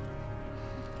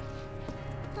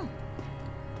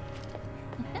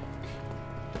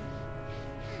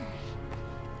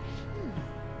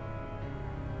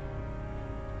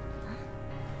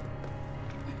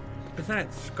 Is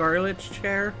that Scarlet's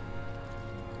chair?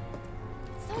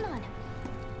 Solon,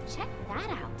 check that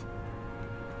out.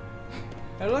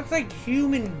 It looks like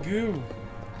human goo.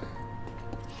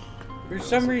 For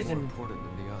some reason. More important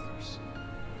than the others.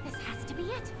 This has to be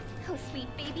it. Oh,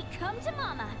 sweet baby, come to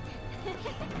mama.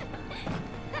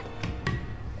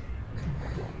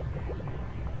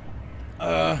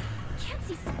 Can't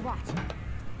see squat.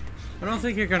 I don't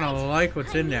think you're gonna like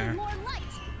what's in there. More light.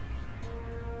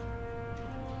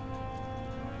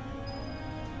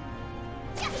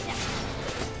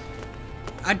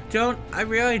 I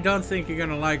really don't think you're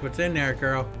gonna like what's in there,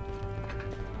 girl.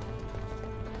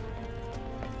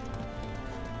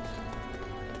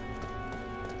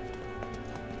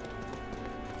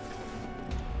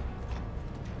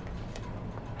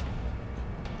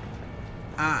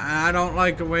 I don't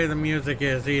like the way the music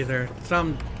is either.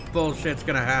 Some bullshit's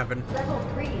gonna happen. Level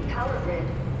 3 power grid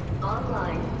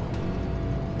online.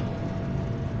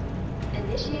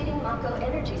 Initiating Mako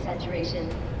energy saturation.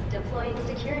 Deploying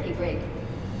security break.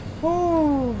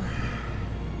 Ooh.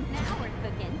 Now we're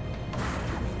cooking.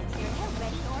 Material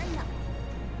ready or not.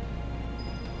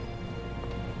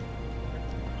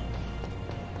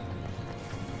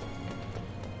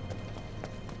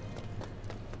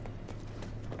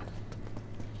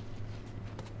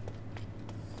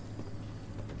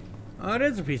 Oh, it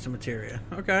is a piece of materia.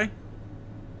 Okay.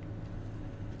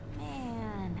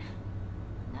 Man,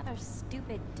 another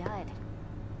stupid dud.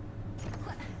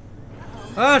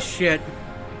 Oh shit.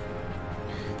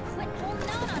 Quit holding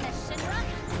out on us, Shinra.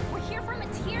 We're here for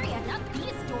materia, not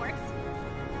these dorks.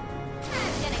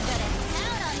 I'm gonna go to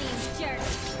town on these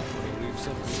jerks. Want to leave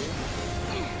something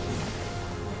here?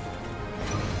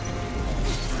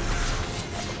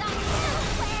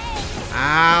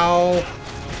 Ow.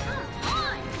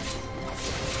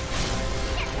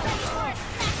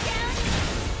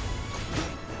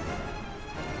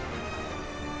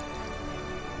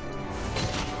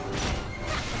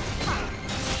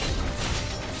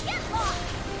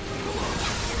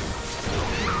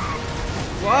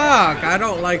 Fuck, I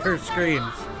don't like her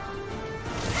screams.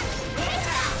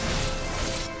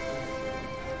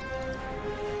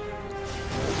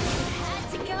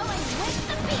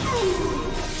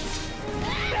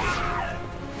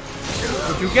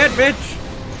 What'd you get, bitch?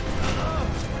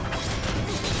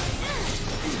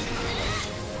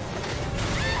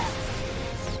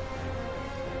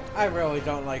 I really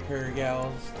don't like her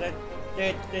yells.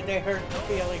 They hurt my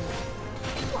feelings.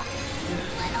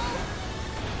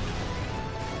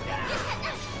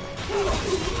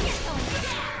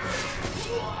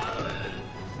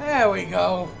 There we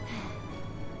go.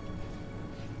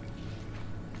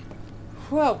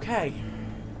 Okay.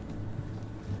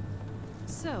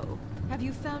 So, Have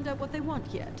you found out what they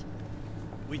want yet?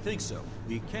 We think so.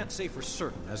 We can't say for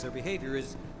certain, as their behavior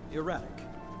is erratic.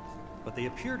 But they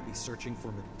appear to be searching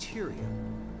for materia.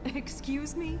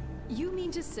 Excuse me? You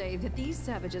mean to say that these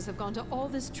savages have gone to all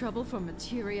this trouble for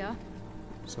materia?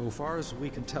 So far as we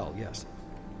can tell, yes.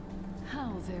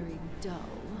 How very dull.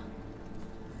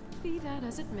 Be that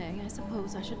as it may, I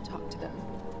suppose I should talk to them.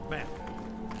 Ma'am.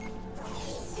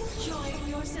 Enjoying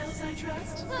yourselves, I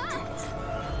trust?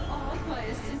 All by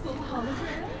a simple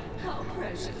hologram? How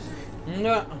precious.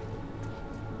 No.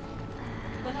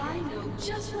 But I know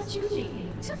just what you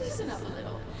need to loosen up a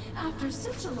little. After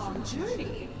such a long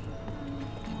journey,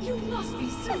 you must be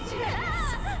so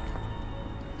tense.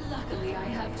 Luckily, I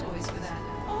have toys for that.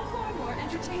 All far more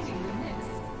entertaining than this.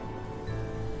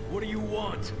 What do you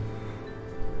want?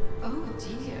 Oh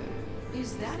dear.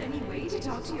 Is that any way to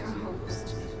talk to your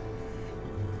host?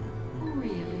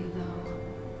 Really, though.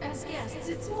 As guests,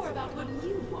 it's more about what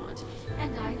you want,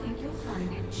 and I think you'll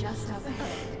find it just up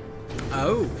ahead.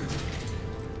 Oh.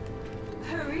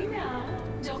 Hurry now.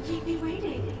 Don't keep me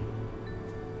waiting.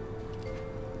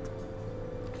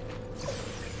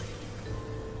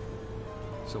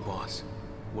 So, boss,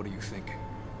 what are you thinking?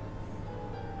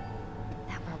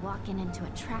 That we're walking into a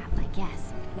trap, I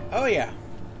guess. Oh, yeah.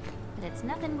 But it's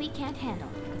nothing we can't handle,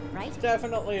 right?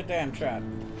 Definitely a damn trap.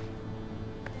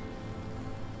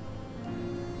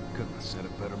 Couldn't have said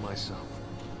it better myself.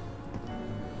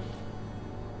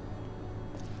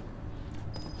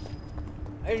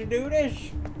 Let's do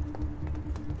this.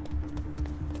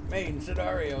 Main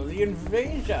scenario, the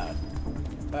invasion.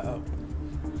 Uh-oh.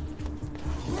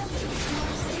 Welcome to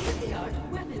our state-of-the-art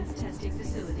weapons testing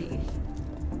facility.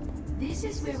 This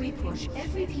is where we push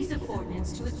every piece of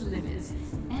ordnance to its limits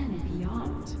and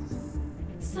beyond.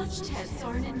 Such tests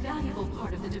are an invaluable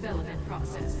part of the development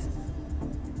process.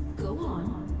 Go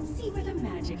on, see where the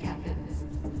magic happens.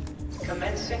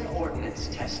 Commencing ordnance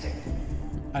testing.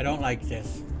 I don't like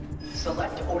this.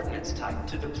 Select ordnance type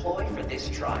to deploy for this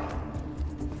trial.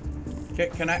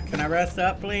 Can I rest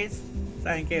up, please?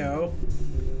 Thank you.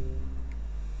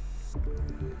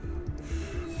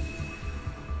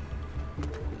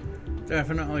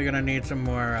 Definitely gonna need some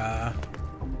more,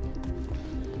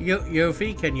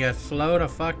 Yuffie, can you slow the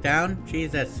fuck down?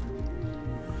 Jesus.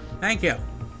 Thank you.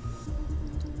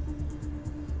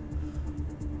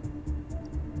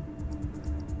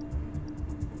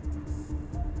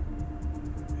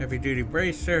 Heavy duty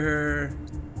bracer.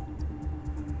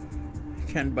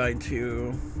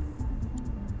 10x2.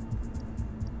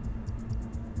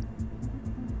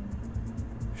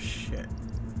 Shit.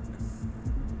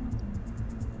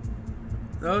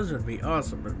 Those would be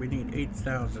awesome, but we need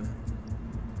 8,000.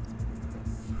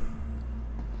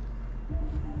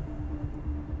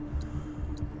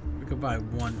 We could buy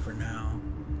one for now.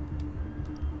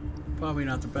 Probably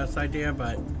not the best idea,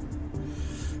 but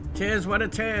 'tis what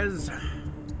it is.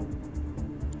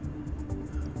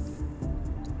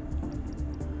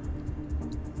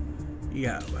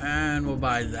 Yeah, and we'll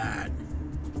buy that.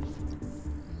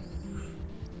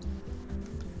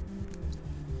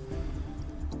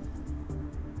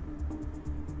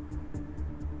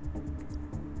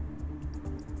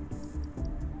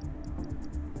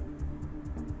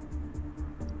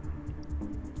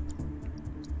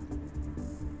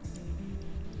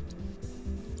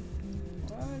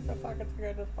 What the fuck is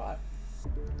here this spot?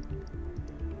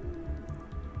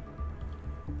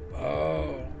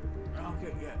 Oh,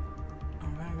 okay, yeah.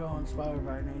 I'm gonna go inspired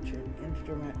by nature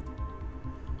instrument.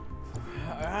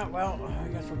 Well, I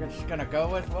guess we're just gonna go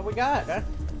with what we got, huh?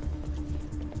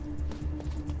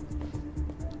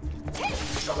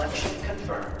 Selection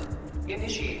confirmed.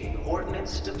 Initiating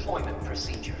ordnance deployment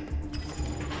procedure.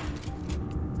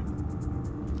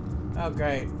 Oh,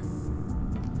 great.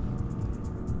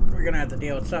 We're gonna have to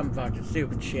deal with some fucking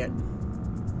stupid shit.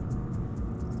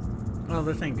 Oh,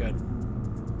 this ain't good.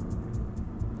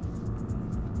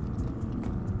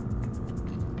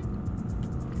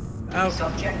 Oh.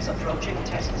 Subjects approaching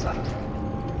test site.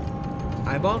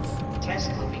 Eyeballs?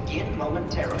 Test will begin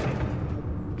momentarily.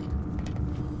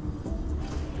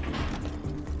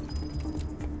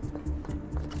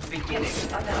 Beginning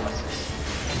analysis.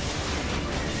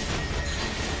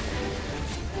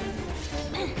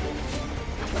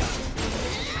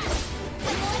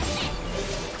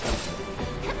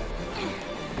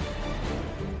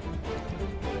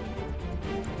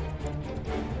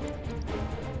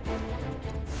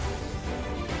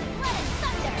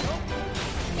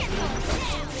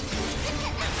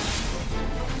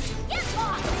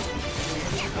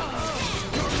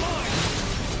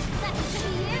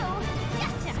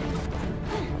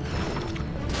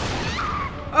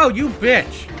 Oh, you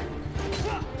bitch!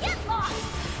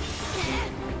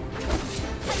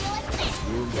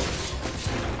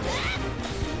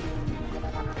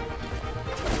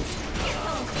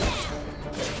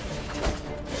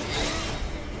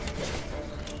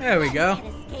 There we go.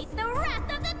 Escape the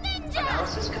wrath of the ninja.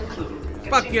 Analysis concluded.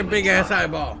 Fuck your big ass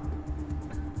eyeball.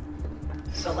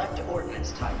 Select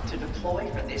ordnance type to deploy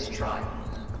for this trial.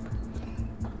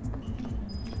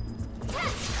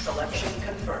 Selection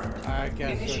confirmed. I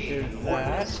guess Initiate we'll do that.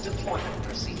 ordnance deployment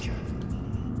procedure.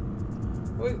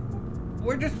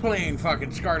 We're just playing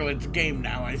fucking Scarlet's game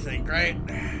now, I think, right?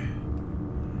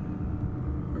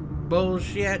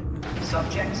 Bullshit.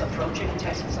 Subjects approaching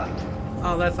test site.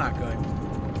 Oh, that's not good.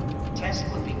 Test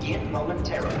will begin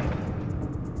momentarily.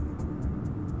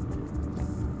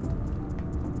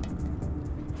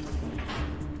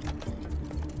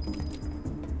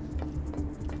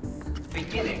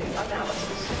 Beginning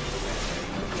analysis.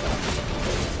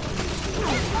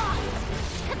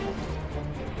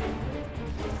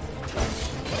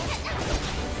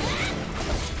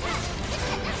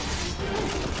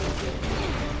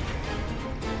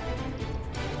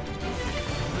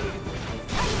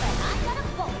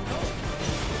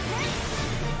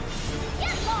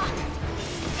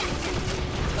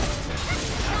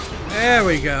 There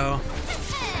we go.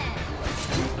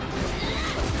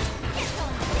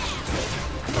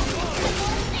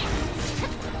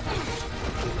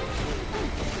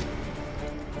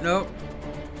 Nope.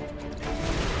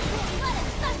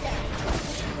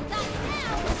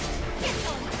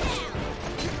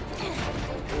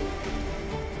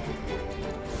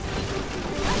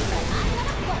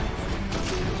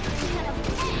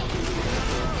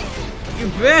 You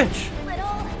bitch!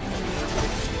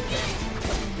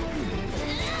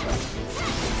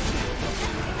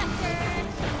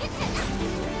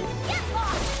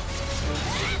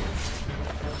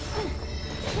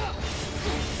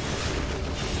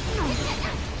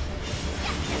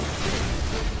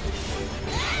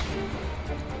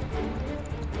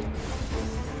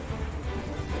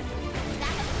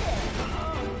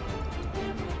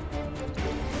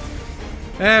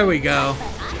 There we go.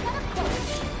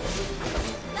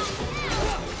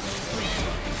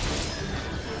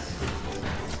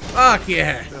 Fuck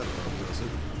yeah.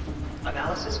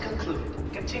 Analysis concluded.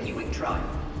 Continuing trial.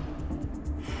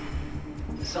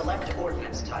 Select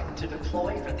ordnance type to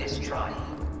deploy for this trial.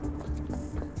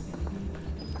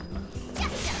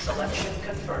 Selection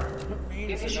confirmed.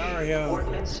 Initiate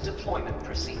ordnance deployment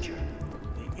procedure.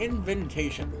 The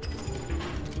invitation.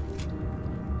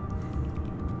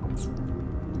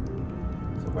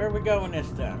 So where are we going this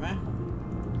time, eh?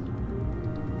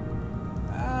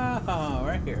 Oh,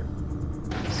 right here.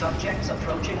 Subjects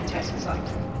approaching test site.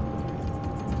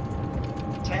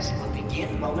 Test will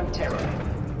begin momentarily.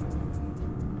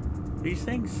 These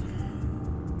things?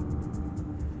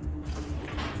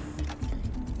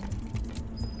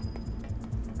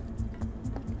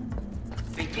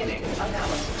 Beginning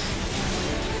analysis.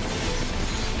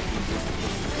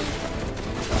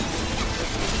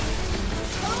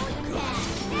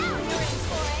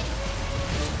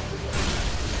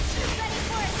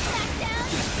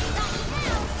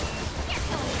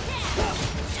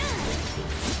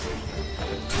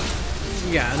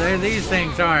 Yeah, these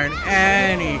things aren't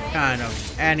any kind of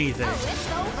anything.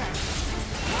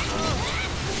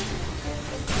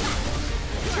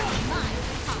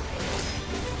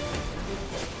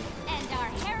 And our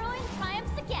heroine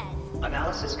triumphs again.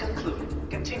 Analysis concluded.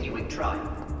 Continuing trial.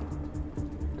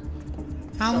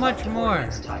 How much more?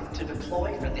 Ordnance type to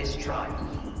deploy for this trial.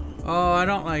 Oh, I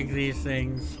don't like these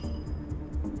things.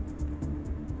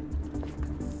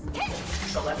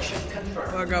 Selection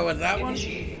confirmed. I'll go with that one.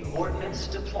 Initiating ordnance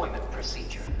deployment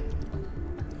procedure.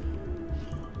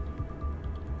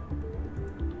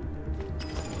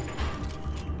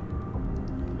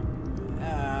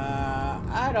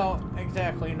 I don't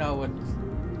exactly know what's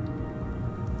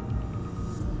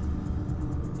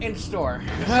in store.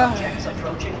 Subjects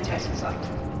approaching test site.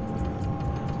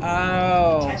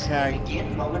 Oh, Test okay. will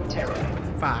begin momentarily.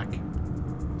 Fuck.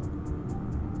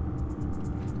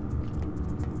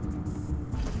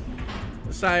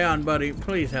 Scion, buddy,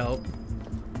 please help.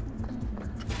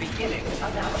 Beginning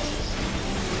analysis.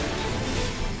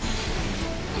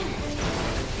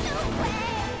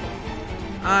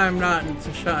 I'm not in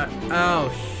the shot.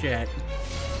 Oh, shit.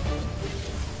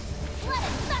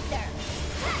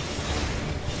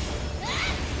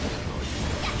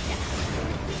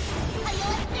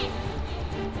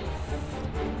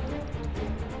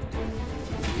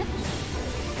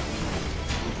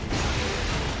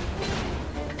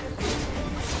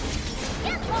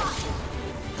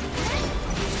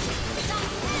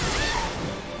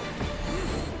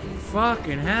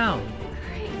 Fucking hell.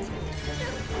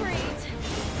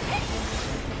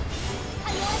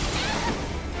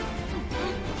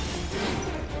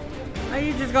 How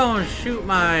you just gonna shoot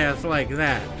my ass like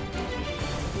that?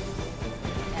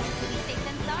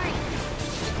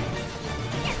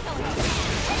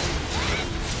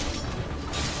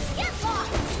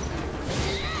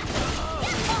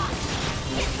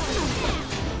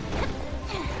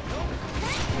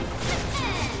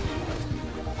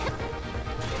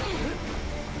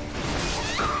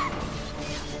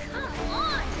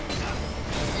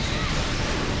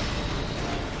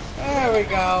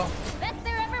 go. Best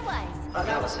there ever was.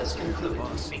 Analysis concluded.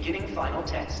 Beginning final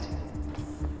test.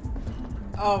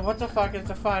 Oh, what the fuck is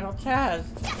the final test?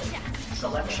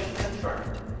 Selection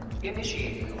confirmed.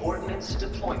 Initiating ordnance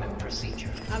deployment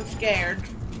procedure. I'm scared.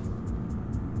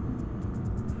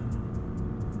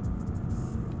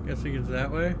 Guessing it's that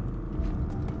way?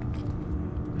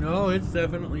 No, it's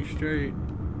definitely straight.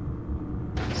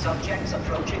 Subjects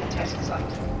approaching test site.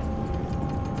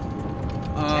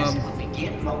 Test will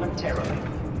begin momentarily.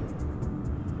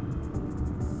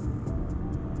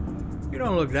 You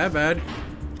don't look that bad.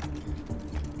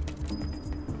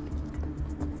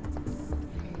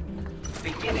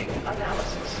 Beginning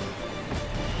analysis.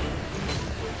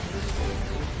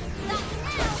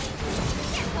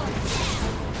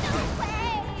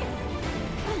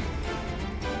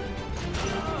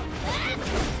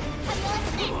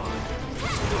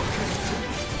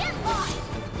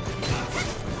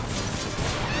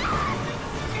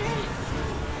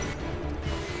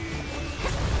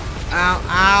 Ow,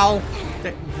 ow!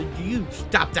 You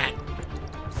stop that!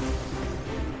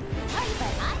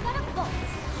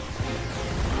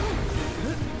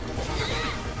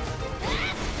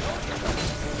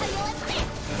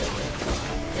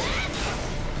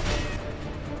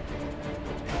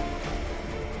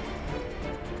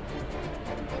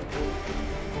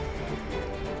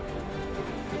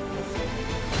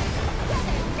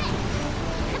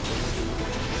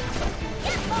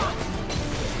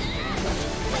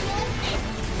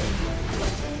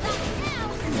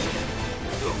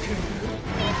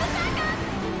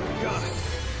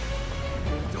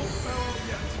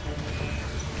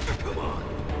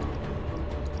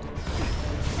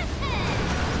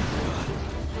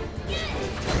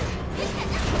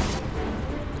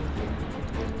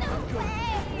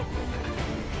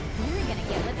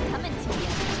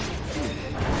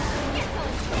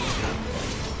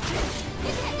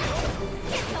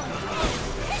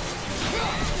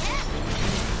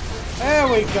 There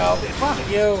we go. Fuck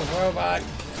you, robot.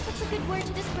 What's a good word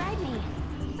to describe me?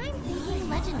 I'm thinking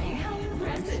legendary.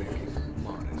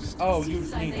 Oh, you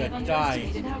need to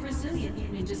die. How resilient you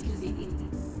ninjas can be.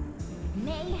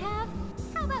 May have?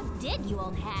 How about did, you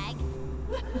old hag?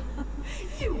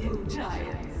 You Wu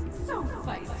Giants, so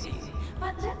feisty.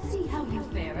 But let's see how you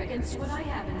fare against what I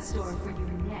have in store for you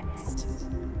next.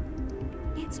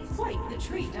 It's quite the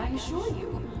treat, I assure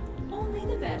you. Only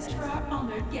the best for our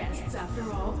honored guests,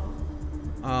 after all.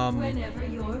 Whenever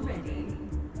you're ready.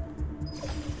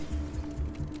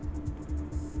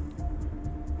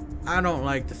 I don't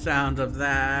like the sound of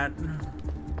that.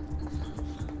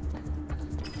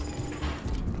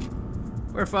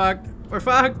 We're fucked. We're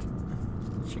fucked.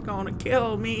 She gonna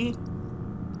kill me.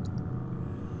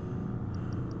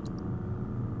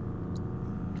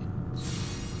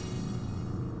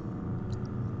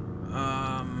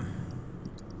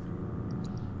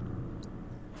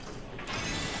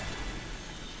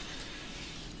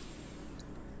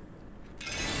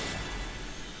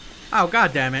 Oh,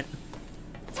 god damn it.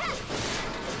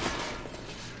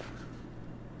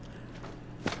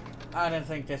 I didn't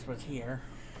think this was here.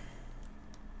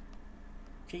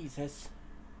 Jesus.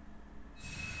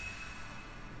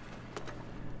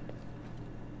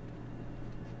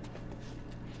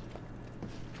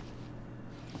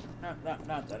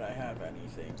 Not that I have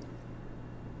anything.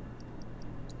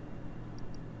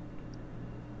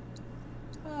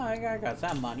 Oh, I got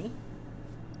some money.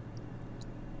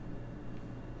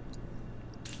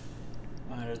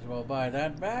 Might as well buy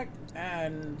that back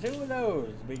and 2 of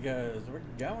those because we're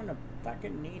going to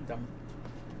fucking need them.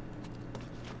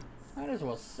 Might as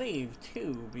well save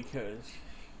too because,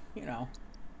 you know.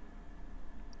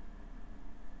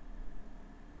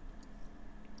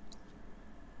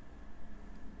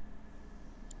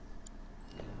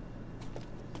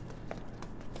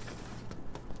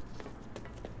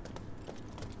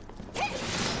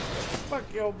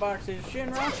 Fuck your boxes,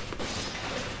 Shinra.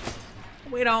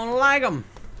 We don't like them.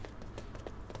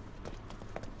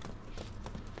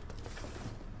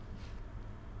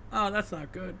 Oh, that's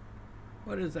not good.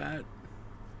 What is that?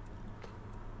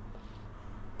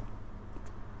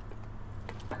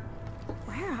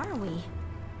 Where are we?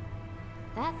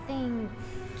 That thing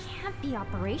can't be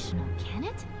operational, can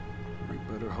it? We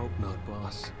better hope not,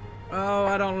 boss. Oh,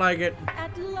 I don't like it.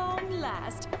 At long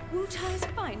last, Wu Tai's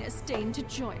finest deigned to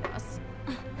join us.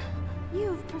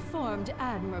 You've performed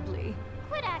admirably.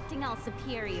 Quit acting all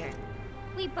superior.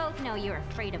 We both know you're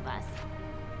afraid of us.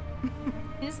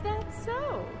 Is that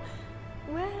so?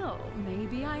 Well,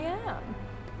 maybe I am.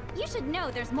 You should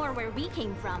know there's more where we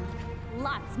came from.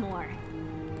 Lots more.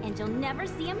 And you'll never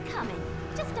see them coming.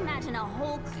 Just imagine a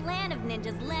whole clan of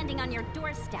ninjas landing on your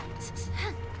doorstep.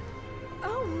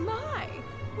 Oh my!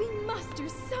 We must do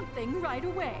something right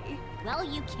away. Well,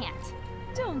 you can't.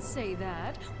 Don't say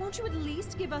that. Won't you at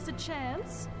least give us a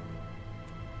chance?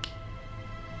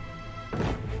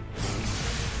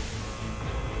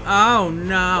 Oh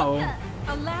no.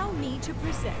 Allow me to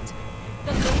present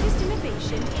the latest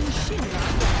innovation in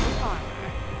Shinra Battle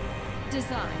Armor.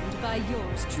 Designed by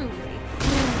yours truly.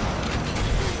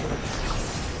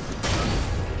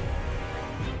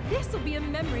 This'll be a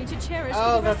memory to cherish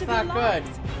for the rest of your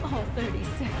lives. All 30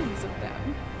 seconds of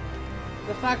them.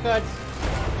 That's not good.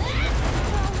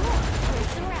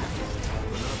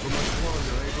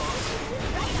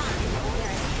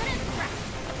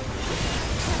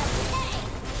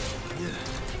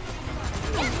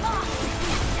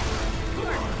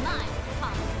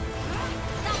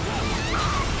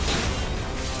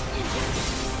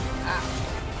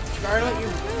 Scarlet, you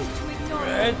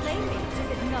bitch. Playmates, is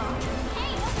it not?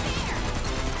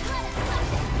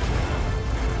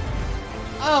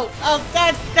 Oh,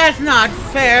 that's not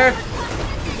fair.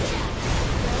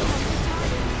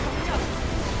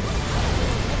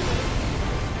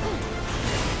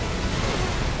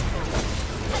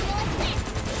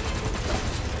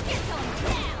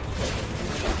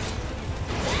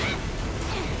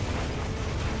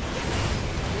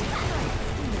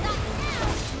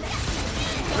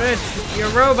 Bitch, your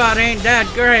robot ain't that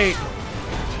great.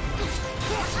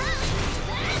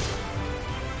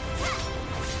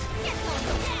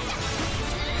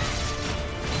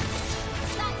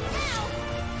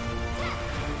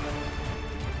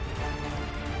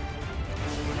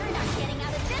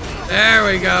 There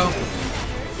we go.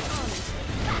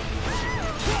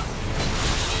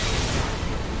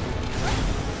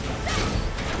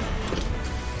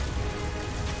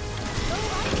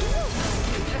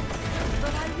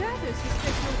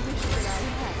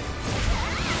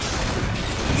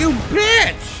 You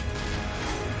bitch!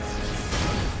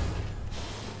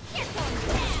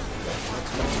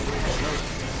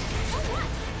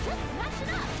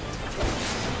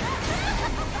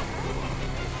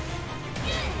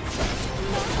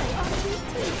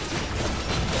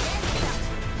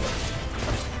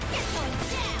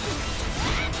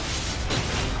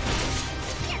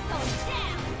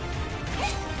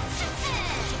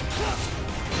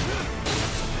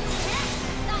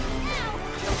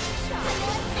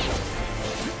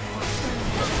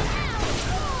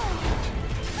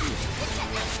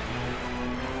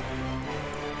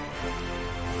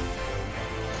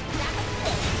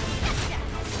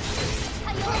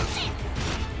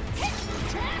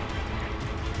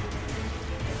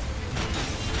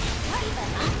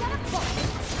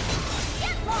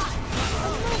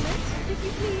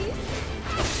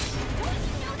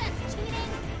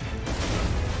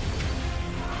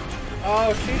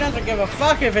 Oh, she doesn't give a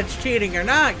fuck if it's cheating or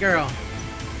not, girl.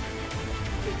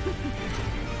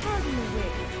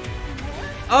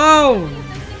 Oh,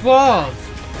 balls.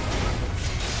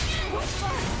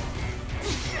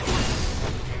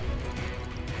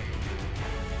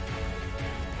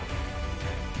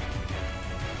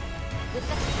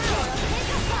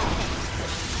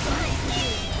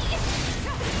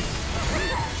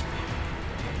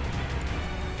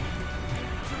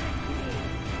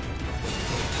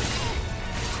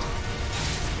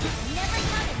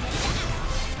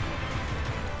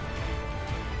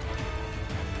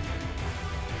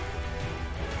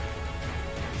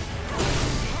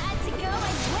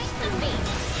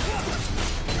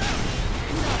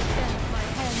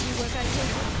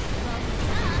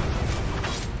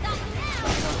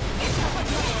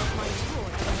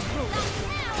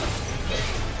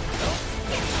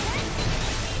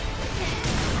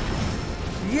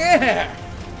 Yeah!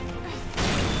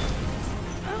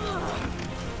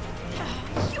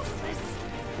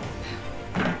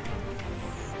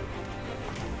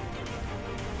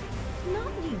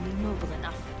 Not nearly mobile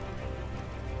enough.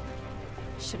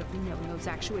 Should have known those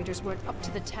actuators weren't up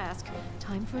to the task.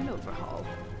 Time for an overhaul.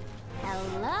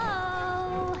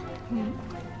 Hello?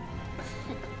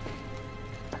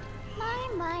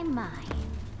 My.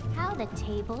 How the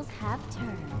tables have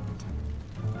turned.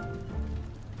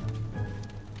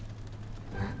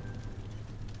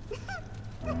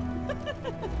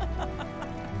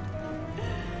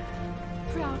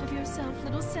 Proud of yourself,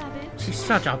 little savage? She's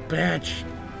such a bitch.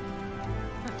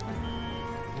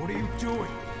 What are you doing?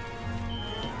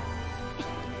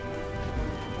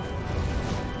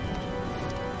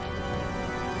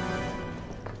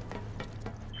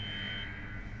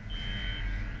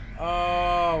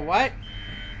 What?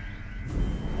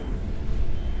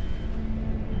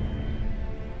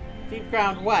 Deep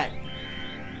ground what?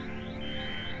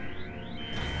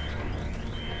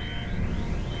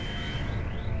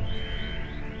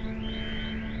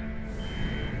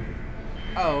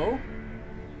 Oh.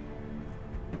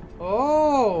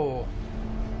 Oh.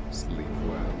 Sleep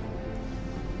well.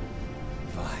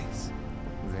 Vice,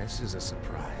 this is a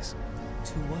surprise.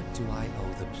 To what do I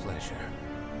owe the pleasure?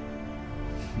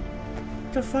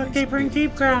 The fuck they bring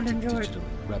Deep Ground into it? Digitally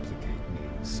replicate me,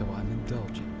 so I'm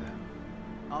indulging them.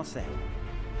 I'll say.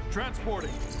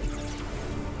 Transporting.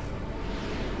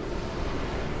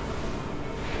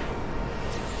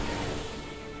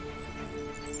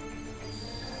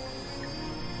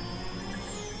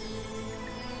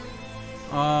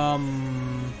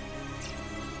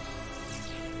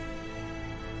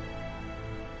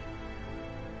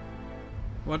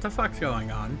 What the fuck's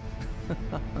going on?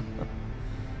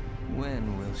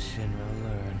 When will Shinra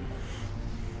learn?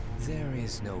 There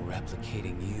is no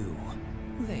replicating you.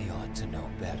 They ought to know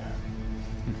better.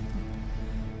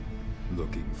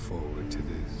 Looking forward to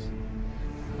this.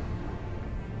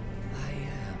 I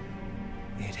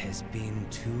am. It has been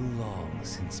too long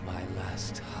since my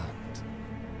last hunt.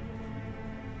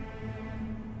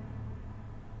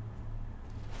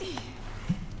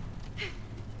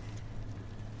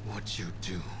 What'd you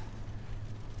do?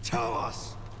 Tell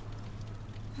us!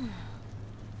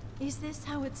 Is this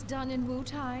how it's done in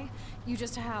Wutai? You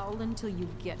just howl until you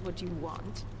get what you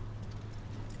want?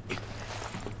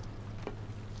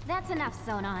 That's enough,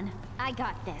 Sonon. I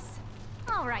got this.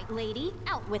 All right, lady,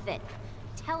 out with it.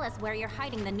 Tell us where you're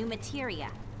hiding the new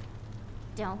materia.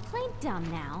 Don't play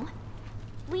dumb now.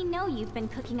 We know you've been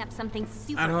cooking up something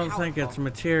super I don't powerful. think it's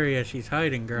materia she's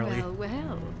hiding, girlie. Well,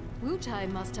 well.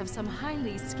 Wutai must have some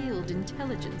highly skilled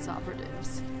intelligence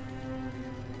operatives.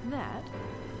 That,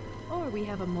 or we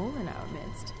have a mole in our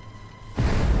midst.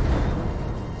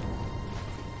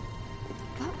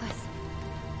 What was?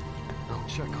 I'll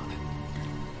check on it.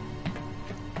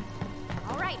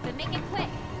 All right, but make it quick.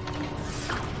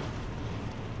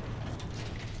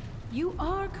 You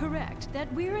are correct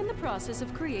that we're in the process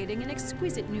of creating an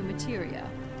exquisite new materia.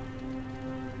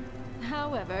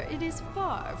 However, it is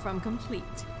far from complete.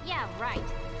 Yeah, right.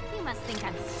 You must think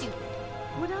I'm stupid.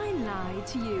 Would I lie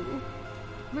to you?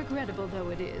 Regrettable though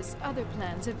it is, other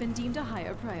plans have been deemed a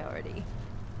higher priority.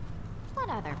 What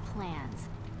other plans?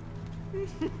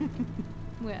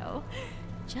 Well,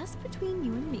 just between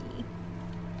you and me,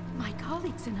 my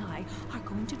colleagues and I are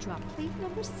going to drop plate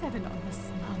number 7 on the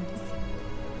slums.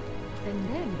 And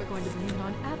then we're going to blame it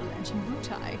on Avalanche and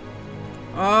Wutai.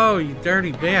 Oh, you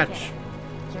dirty bitch.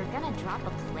 You're gonna drop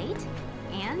a plate?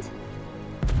 And?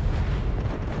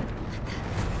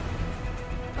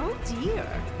 Oh dear.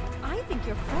 I think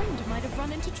your friend might have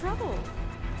run into trouble.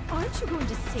 Aren't you going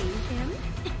to save him?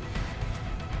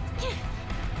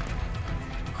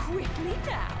 Quickly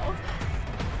now.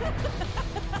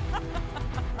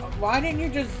 Why didn't you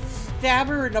just stab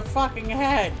her in the fucking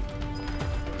head?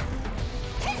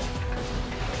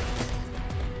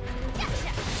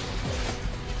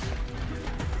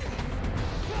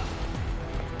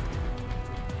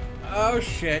 Oh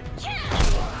shit.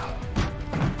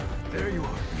 There you are.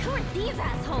 Who are these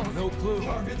assholes? No clue.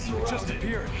 You just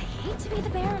appeared. I hate to be the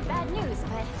bearer of bad news,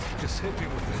 but Just hit me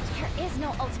with it. there is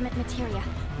no ultimate materia.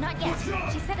 Not yet.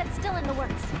 She said it's still in the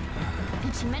works.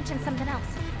 And she mentioned something else.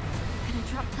 They're gonna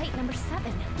drop plate number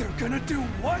 7. They're gonna do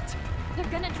what? They're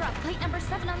gonna drop plate number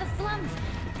 7 on the slums.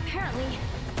 Apparently.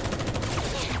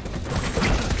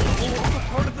 We're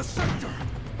part of the sector.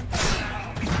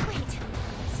 Wait.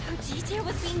 So G2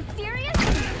 was being serious?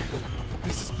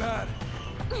 This is bad.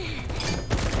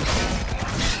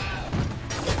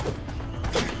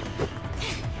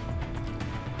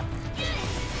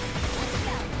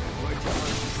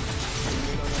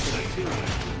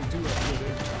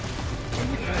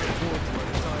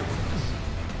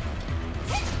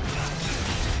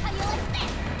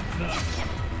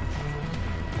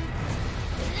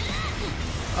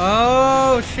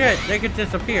 Oh shit, they could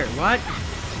disappear. What?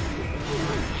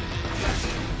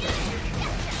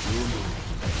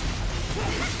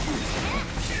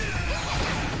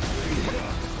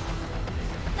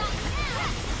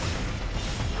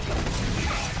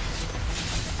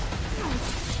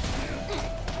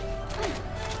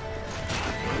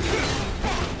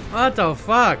 What the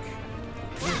fuck?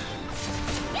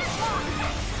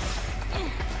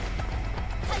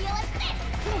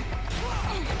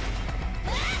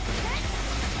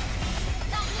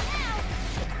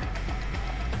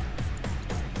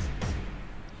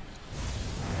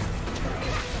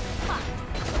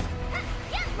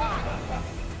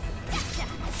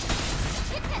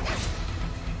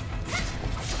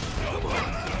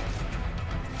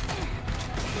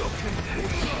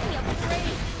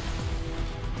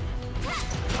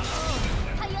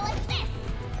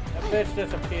 Bitch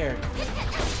disappeared.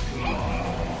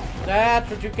 That's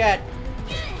what you get.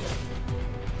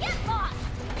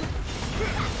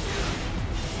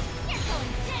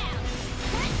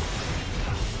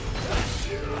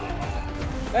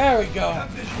 There we go.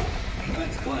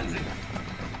 That's cleansing.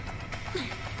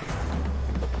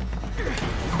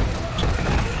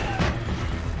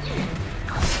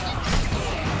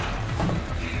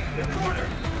 The corner!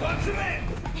 Punch him in!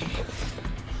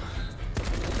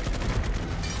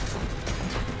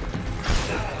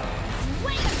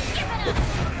 Way to give it up!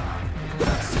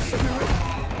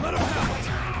 Let him have it!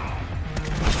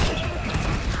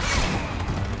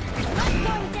 I'm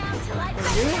going down till I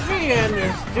Yuffie and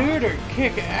this dude are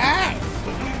kick ass.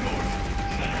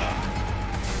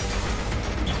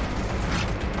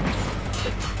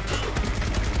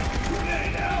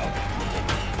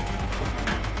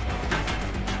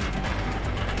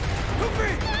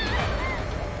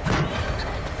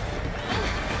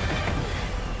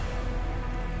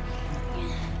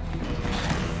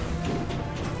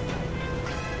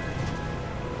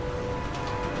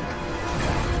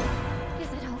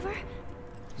 Is it over?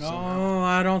 No,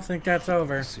 I don't think that's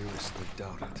over. Seriously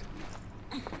doubt it.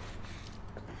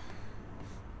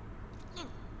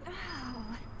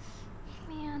 Oh,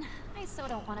 man, I so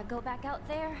don't want to go back out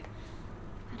there.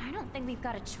 But I don't think we've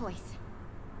got a choice.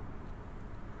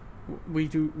 We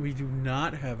do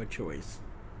not have a choice.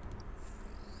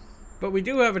 But we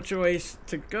do have a choice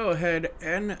to go ahead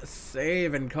and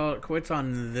save and call it quits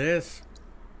on this.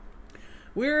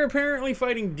 We're apparently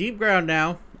fighting deep ground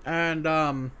now,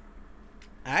 and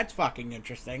that's fucking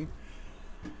interesting.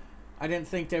 I didn't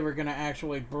think they were gonna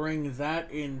actually bring that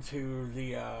into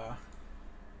the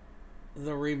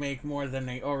remake more than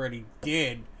they already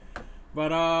did.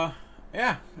 But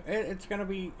yeah, it's gonna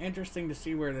be interesting to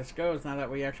see where this goes now that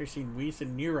we actually seen Whis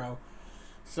and Nero.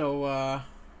 So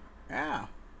yeah,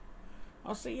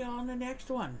 I'll see you on the next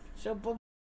one. So